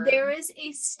So your. there is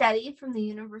a study from the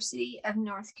University of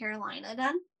North Carolina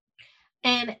done,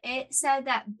 and it said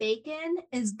that bacon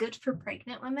is good for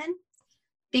pregnant women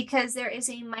because there is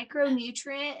a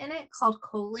micronutrient in it called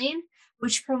choline,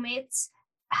 which promotes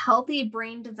healthy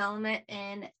brain development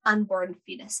in unborn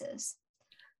fetuses.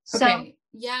 So Okay,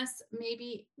 yes,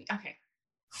 maybe. Okay,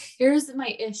 here's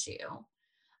my issue.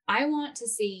 I want to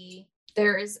see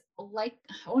I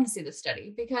want to see the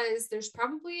study because there's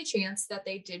probably a chance that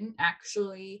they didn't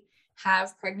actually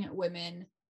have pregnant women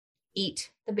eat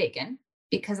the bacon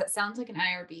because it sounds like an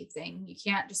IRB thing. You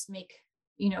can't just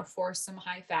force some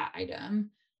high fat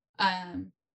item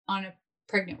on a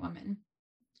pregnant woman.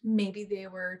 Maybe they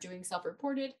were doing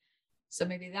self-reported, so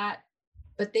maybe that,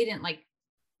 but they didn't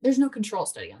there's no control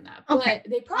study on that. okay, But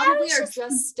they well, I probably was are just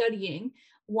just studying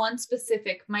one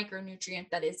specific micronutrient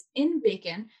that is in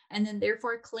bacon and then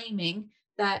therefore claiming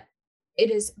that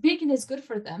bacon is good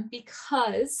for them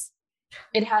because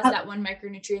it has uh, that one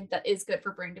micronutrient that is good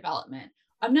for brain development.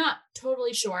 I'm not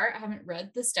totally sure. I haven't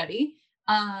read the study.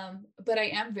 But I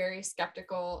am very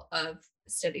skeptical of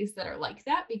studies that are like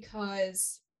that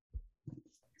because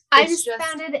I it's just just.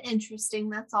 found it interesting.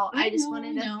 That's all. I just I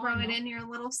wanted to know, I throw it know. in your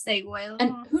little segue.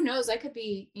 And who knows, I could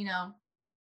be,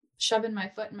 shoving my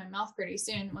foot in my mouth pretty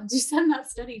soon once you send that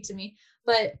study to me.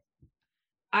 But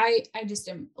I just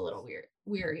am a little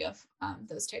weary of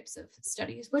those types of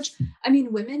studies, which I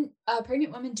mean,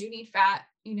 pregnant women do need fat,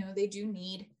 they do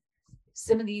need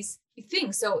some of these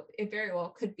things. So it very well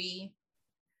could be,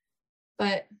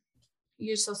 but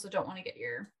you just also don't want to get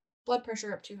your blood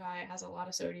pressure up too high. It has a lot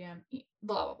of sodium,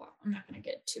 blah, blah, blah. I'm not going to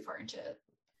get too far into,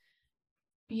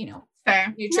 Fair.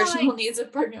 No, nutritional needs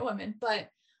of pregnant women, but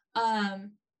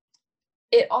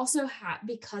it also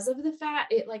because of the fat,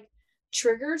 it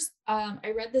triggers.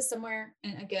 I read this somewhere,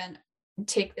 and again,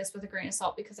 take this with a grain of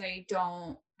salt because I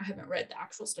haven't read the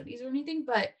actual studies or anything,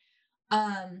 but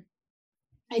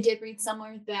I did read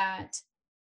somewhere that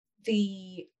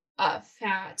the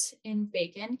fat in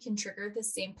bacon can trigger the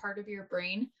same part of your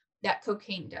brain that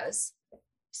cocaine does.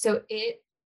 So it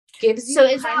gives so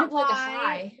you is kind that of like a why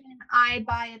high. when I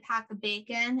buy a pack of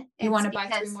bacon, You it's want to buy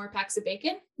 3 because more packs of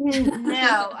bacon?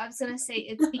 no, I was gonna say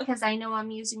it's because I know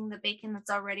I'm using the bacon that's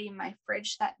already in my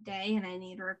fridge that day, and I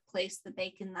need to replace the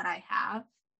bacon that I have.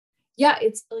 Yeah,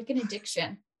 it's like an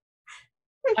addiction.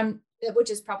 Which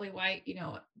is probably why,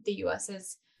 the US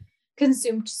has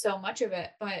consumed so much of it,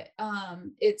 but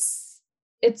it's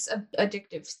a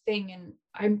addictive thing. And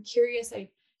I'm curious, I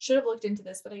should have looked into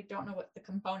this, but I don't know what the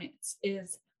components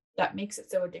is that makes it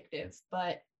so addictive,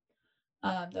 but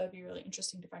that would be really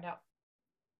interesting to find out.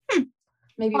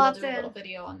 Maybe We'll we'll have do a little to,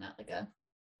 video on that,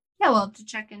 yeah, we'll have to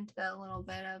check into a little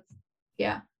bit of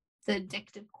yeah. the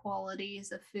addictive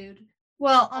qualities of food.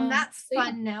 Well, on that So yeah,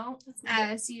 fun note, that's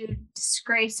as you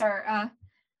disgrace our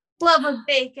love of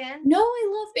bacon, no,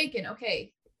 I love bacon.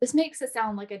 Okay, this makes it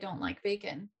sound like I don't like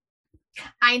bacon.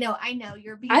 I know,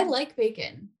 you're I being like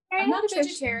bacon. very I'm not a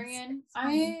nutritious. vegetarian. It's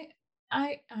fine.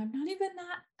 I'm not even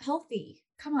that healthy.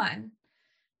 Come on.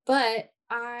 But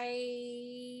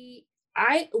I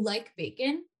like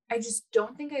bacon. I just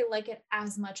don't think I like it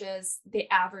as much as the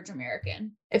average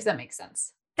American, if that makes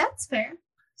sense. That's fair.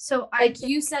 So I Like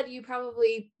think you said,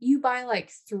 you buy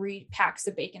like 3 packs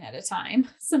of bacon at a time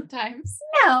sometimes.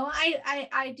 no,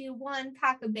 I do one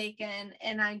pack of bacon,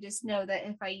 and I just know that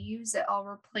if I use it, I'll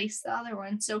replace the other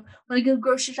one. So when I go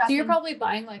grocery So you're shopping, probably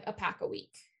buying like a pack a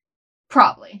week.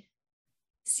 probably.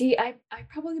 See, I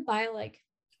probably buy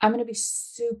I'm gonna be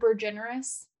super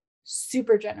generous.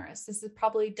 Super generous. This is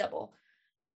probably double.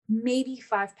 Maybe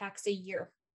 5 packs a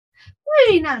year.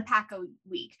 Maybe not a pack a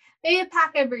week. Maybe a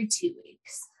pack every 2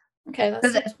 weeks. Okay, that's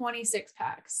still 26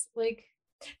 packs.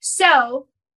 So,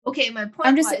 okay, my point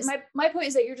I'm just was my point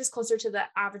is that you're just closer to the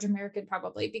average American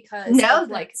probably because no,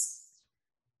 of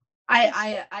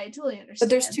I totally understand. but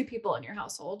there's 2 people in your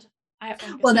household.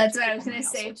 Well, that's what I was gonna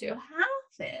say. Too.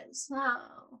 Half is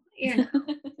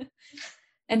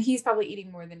and he's probably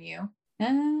eating more than you. I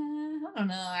don't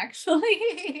know, actually.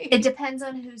 It depends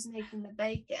on who's making the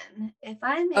bacon. If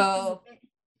I make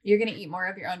you're gonna eat more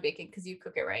of your own bacon because you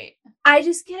cook it right. I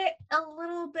just get it a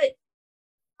little bit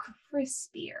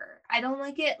crispier. I don't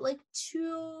like it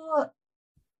too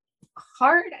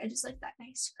hard. I just like that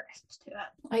nice crisp to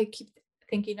it. I keep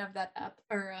thinking of that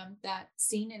that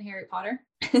scene in Harry Potter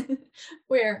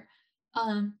where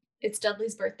it's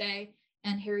Dudley's birthday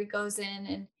and Harry goes in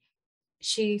and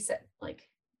she said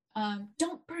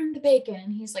don't burn the bacon.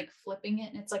 And he's like flipping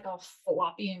it and it's like all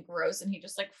floppy and gross. And he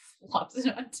just like flops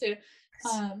it onto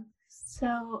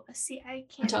So see, I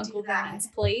can't Uncle do that. Vernon's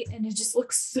plate and it just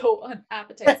looks so But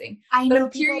unappetizing. I But know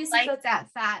I'm people curious if like that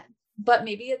fat. but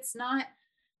maybe it's not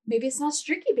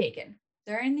streaky bacon.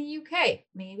 They're in the UK.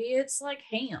 Maybe it's like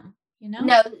ham, you know?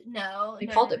 No, They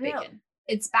no, called no, it no. bacon.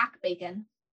 It's back bacon.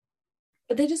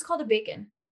 But they just called it bacon.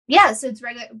 Yeah, so it's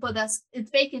regular, but it's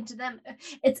bacon to them.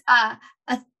 It's a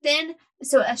thin,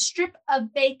 so a strip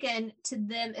of bacon to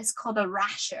them is called a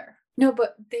rasher. No,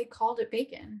 but they called it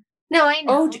bacon. No, I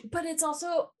know. Oh, but it's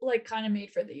also like kind of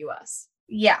made for the US.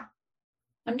 Yeah.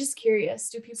 I'm just curious.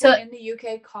 Do people in the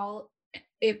UK call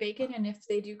it bacon? And if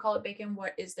they do call it bacon,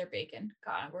 what is their bacon?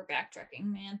 God, we're backtracking,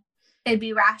 man. It'd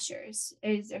be rashers.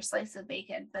 Is their slice of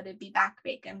bacon, but it'd be back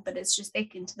bacon, but it's just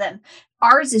bacon to them.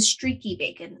 Ours is streaky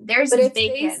bacon. Theirs is bacon. But if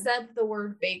they said the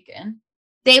word bacon,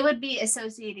 they would be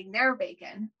associating their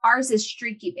bacon. Ours is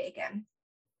streaky bacon.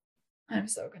 I'm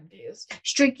so confused.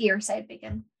 Streaky or side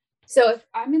bacon. So if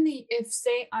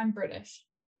say I'm British.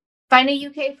 Find a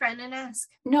UK friend and ask.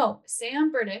 No, say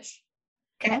I'm British.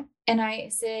 Okay. And I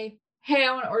say, hey,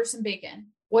 I want to order some bacon.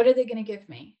 What are they going to give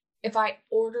me if I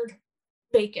ordered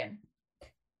bacon?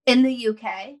 In the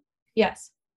UK?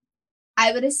 Yes.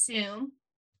 I'm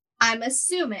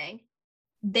assuming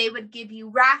they would give you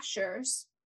rashers,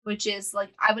 which is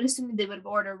like, I would assume they would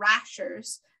order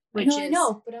rashers, which I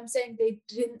know, but I'm saying they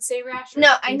didn't say rashers.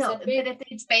 No, I know, but if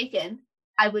it's bacon,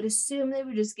 I would assume they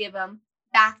would just give them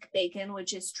back bacon,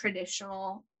 which is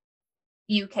traditional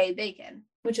UK bacon.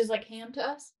 Which is like ham to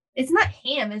us? It's not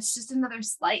ham, it's just another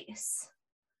slice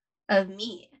of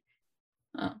meat.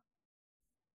 Oh.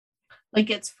 Like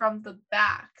it's from the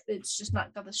back. It's just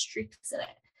not got the streaks in it.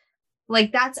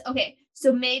 Like that's okay.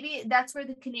 So maybe that's where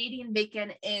the Canadian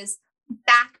bacon is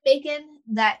back bacon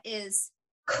that is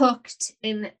cooked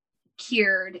and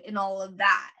cured and all of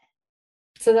that.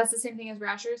 So that's the same thing as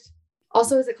rashers?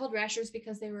 Also, is it called rashers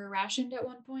because they were rationed at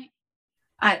one point?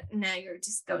 Now you're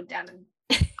just going down and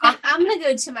I'm gonna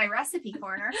go to my recipe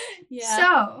corner. Yeah.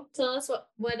 So tell us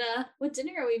what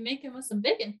dinner are we making with some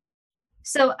bacon?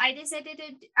 So I decided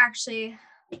to actually,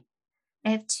 I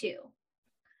have two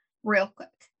real quick.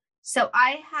 So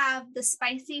I have the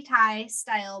spicy Thai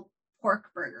style pork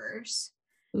burgers,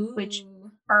 which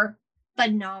are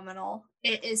phenomenal.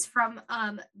 It is from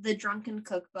the Drunken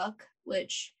Cookbook,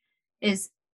 which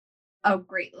is a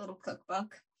great little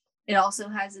cookbook. It also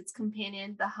has its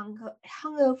companion, the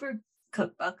Hungover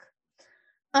Cookbook.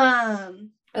 Are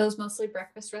those mostly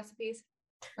breakfast recipes?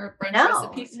 Or brunch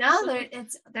recipes? No,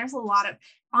 there's a lot of,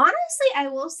 honestly, I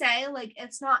will say, like,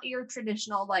 it's not your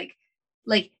traditional,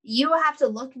 like you have to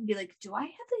look and be like, do I have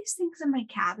these things in my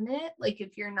cabinet? Like,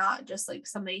 if you're not just like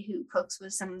somebody who cooks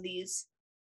with some of these,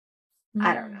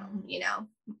 I don't know,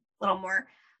 a little more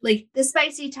like the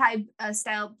spicy Thai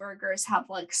style burgers have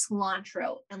like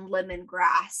cilantro and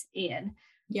lemongrass and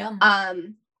yum.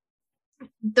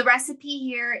 The recipe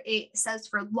here, it says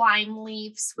for lime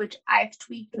leaves, which I've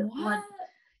tweaked with one.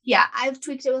 Yeah, I've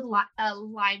tweaked it with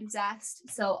lime zest.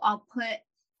 So I'll put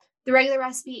the regular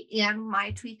recipe and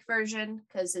my tweak version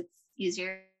because it's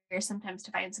easier sometimes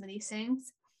to find some of these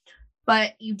things.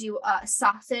 But you do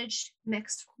sausage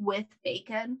mixed with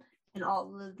bacon and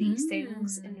all of these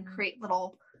things and create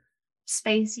little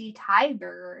spicy Thai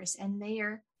burgers. And they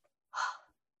are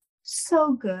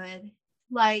so good.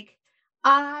 Like,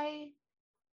 I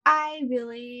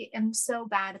really am so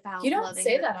bad about You don't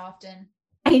say that often.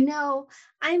 I know.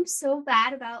 I'm so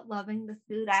bad about loving the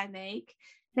food I make.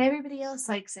 And everybody else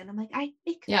likes it. I'm like,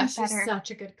 it could be better. She's such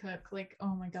a good cook. Like,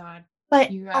 oh my God.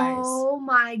 But you guys. Oh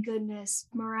my goodness,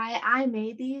 Mariah, I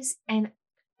made these and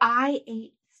I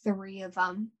ate 3 of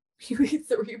them. You ate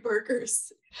 3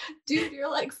 burgers. Dude, you're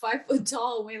like 5 foot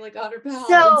tall and weigh like 100 pounds.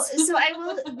 So I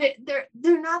will,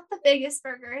 they're not the biggest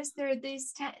burgers. They're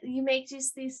these, you make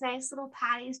just these nice little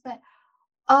patties, but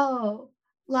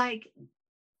like,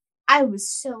 I was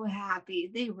so happy.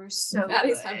 They were so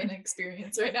Maddie's good. having an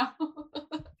experience right now.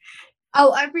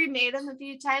 I've remade them a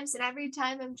few times and every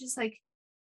time I'm just like,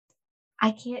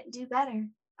 I can't do better.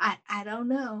 I don't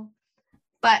know.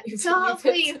 But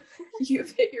hopefully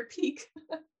you've hit your peak.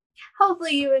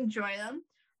 Hopefully you enjoy them.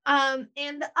 And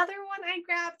the other one I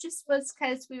grabbed just was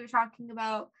because we were talking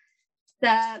about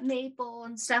the maple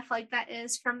and stuff like that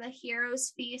is from the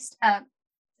Heroes Feast,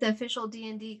 the official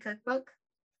D&D cookbook.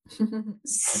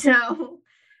 So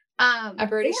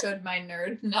I've already showed my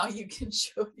nerd. Now you can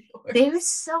show yours. There's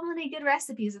so many good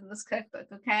recipes in this cookbook,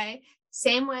 okay?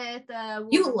 Same with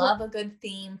you love a good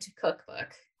themed cookbook.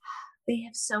 They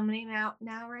have so many now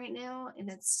right now, and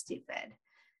it's stupid.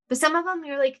 But some of them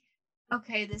you're like,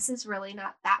 okay, this is really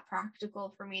not that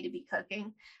practical for me to be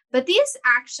cooking. But these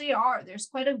actually are. There's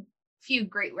quite a few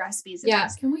great recipes in Yeah.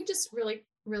 this. Can we just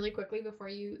really quickly before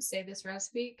you say this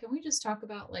recipe, can we just talk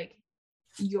about like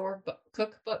your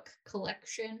cookbook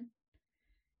collection?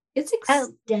 It's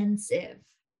extensive.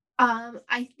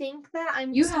 I think that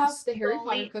You have the Harry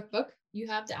Potter cookbook. You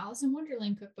have the Alice in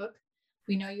Wonderland cookbook.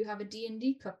 We know you have a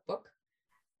D&D cookbook.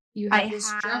 You have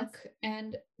this drunk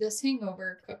and this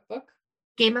hangover cookbook.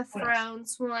 Game of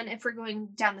Thrones one, if we're going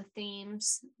down the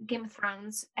themes. Game of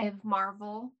Thrones. I have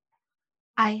Marvel.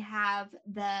 I have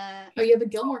Oh, you have a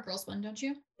Gilmore Girls one, don't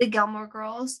you? The Gilmore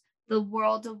Girls. The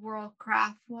World of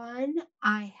Warcraft one.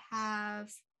 I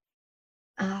have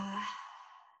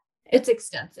it's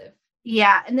extensive.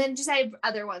 Yeah, and then just I have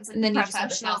other ones, like and then you just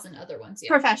have 1,000 other ones. Yeah.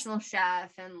 Professional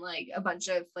chef and like a bunch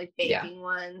of like baking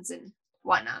ones and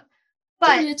whatnot.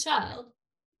 But a child.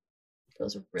 That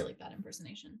was a really bad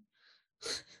impersonation.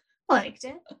 I liked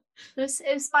it. It was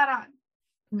spot on.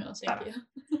 No, thank you.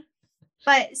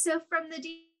 But so from the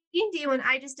D&D one,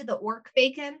 I just did the orc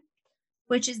bacon,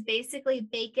 which is basically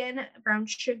bacon, brown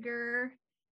sugar,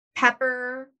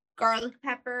 pepper, garlic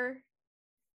powder,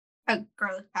 and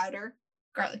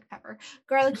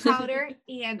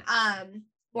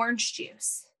orange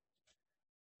juice.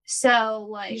 So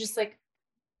like you just like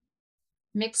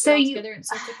mix it all together and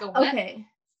so it's like a wet. Okay.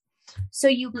 So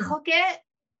you cook it,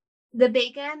 the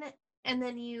bacon, and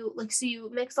then you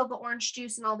mix all the orange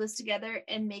juice and all this together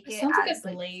and make it sounds like a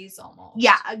glaze almost.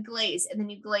 Yeah, a glaze. And then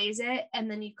you glaze it and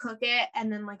then you cook it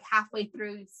and then like halfway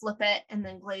through you flip it and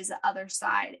then glaze the other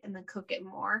side and then cook it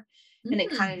more. And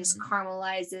it kind of just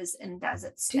caramelizes and does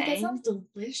its thing. Dude, that sounds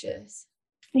delicious.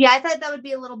 Yeah, I thought that would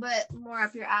be a little bit more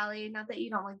up your alley. Not that you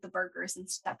don't like the burgers and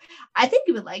stuff. I think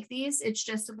you would like these. It's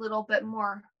just a little bit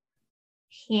more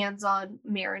hands-on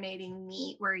marinating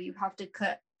meat where you have to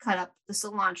cut up the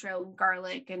cilantro and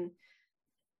garlic and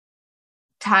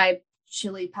Thai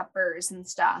chili peppers and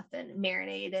stuff and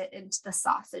marinate it into the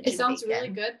sausage. It sounds really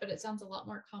good, but it sounds a lot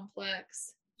more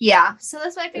complex. Yeah, so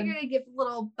that's why I figured I'd give a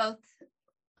little both,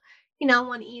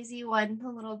 one easy, one a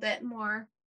little bit more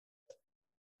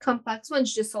complex.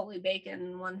 One's just solely bacon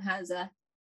and one has a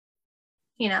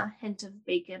hint of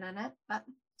bacon in it. But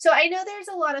so I know there's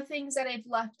a lot of things that I've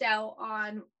left out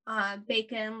on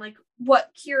bacon, like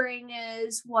what curing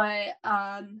is, what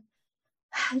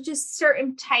just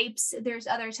certain types. There's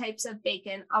other types of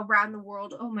bacon around the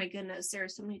world. Oh my goodness,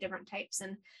 there's so many different types,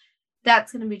 and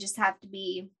that's going to have to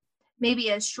be maybe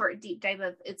a short deep dive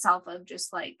of itself of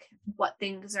just like what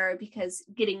things are, because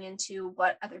getting into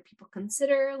what other people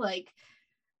consider like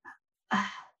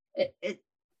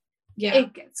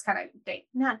it gets kind of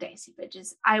not dicey, but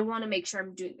just I want to make sure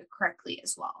I'm doing it correctly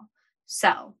as well.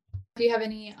 So if you have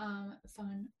any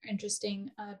fun,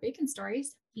 interesting bacon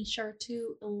stories, be sure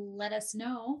to let us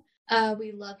know.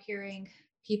 We love hearing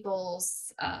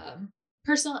people's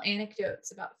personal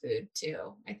anecdotes about food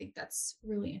too. I think that's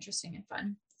really interesting and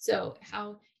fun. So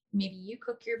how maybe you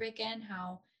cook your bacon,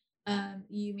 how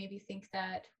you maybe think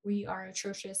that we are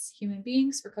atrocious human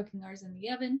beings for cooking ours in the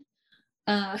oven.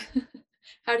 How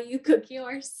do you cook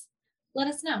yours? Let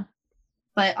us know.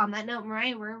 But on that note,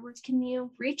 Mariah, where can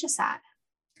you reach us at?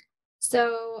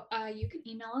 So you can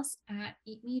email us at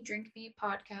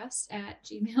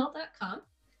eatmedrinkmepodcast@gmail.com.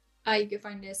 You can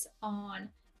find us on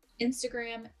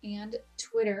Instagram and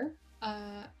Twitter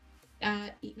at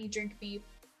eatmedrinkmepod.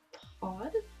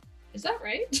 Is that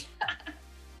right?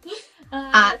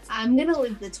 I'm gonna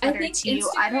leave the Twitter to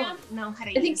you. I don't know how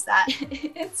to use that.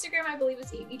 Instagram, I believe,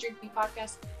 is Eat Me Drink Me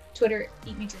Podcast. Twitter,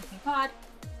 Eat Me Drink Me Pod.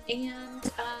 And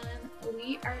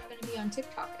we are going to be on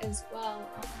TikTok as well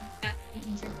at Eat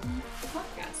Me Drink Me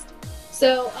Podcast.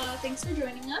 So thanks for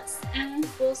joining us, and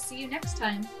we'll see you next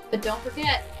time. But don't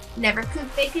forget, never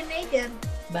cook bacon naked.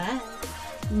 Bye.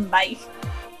 Bye.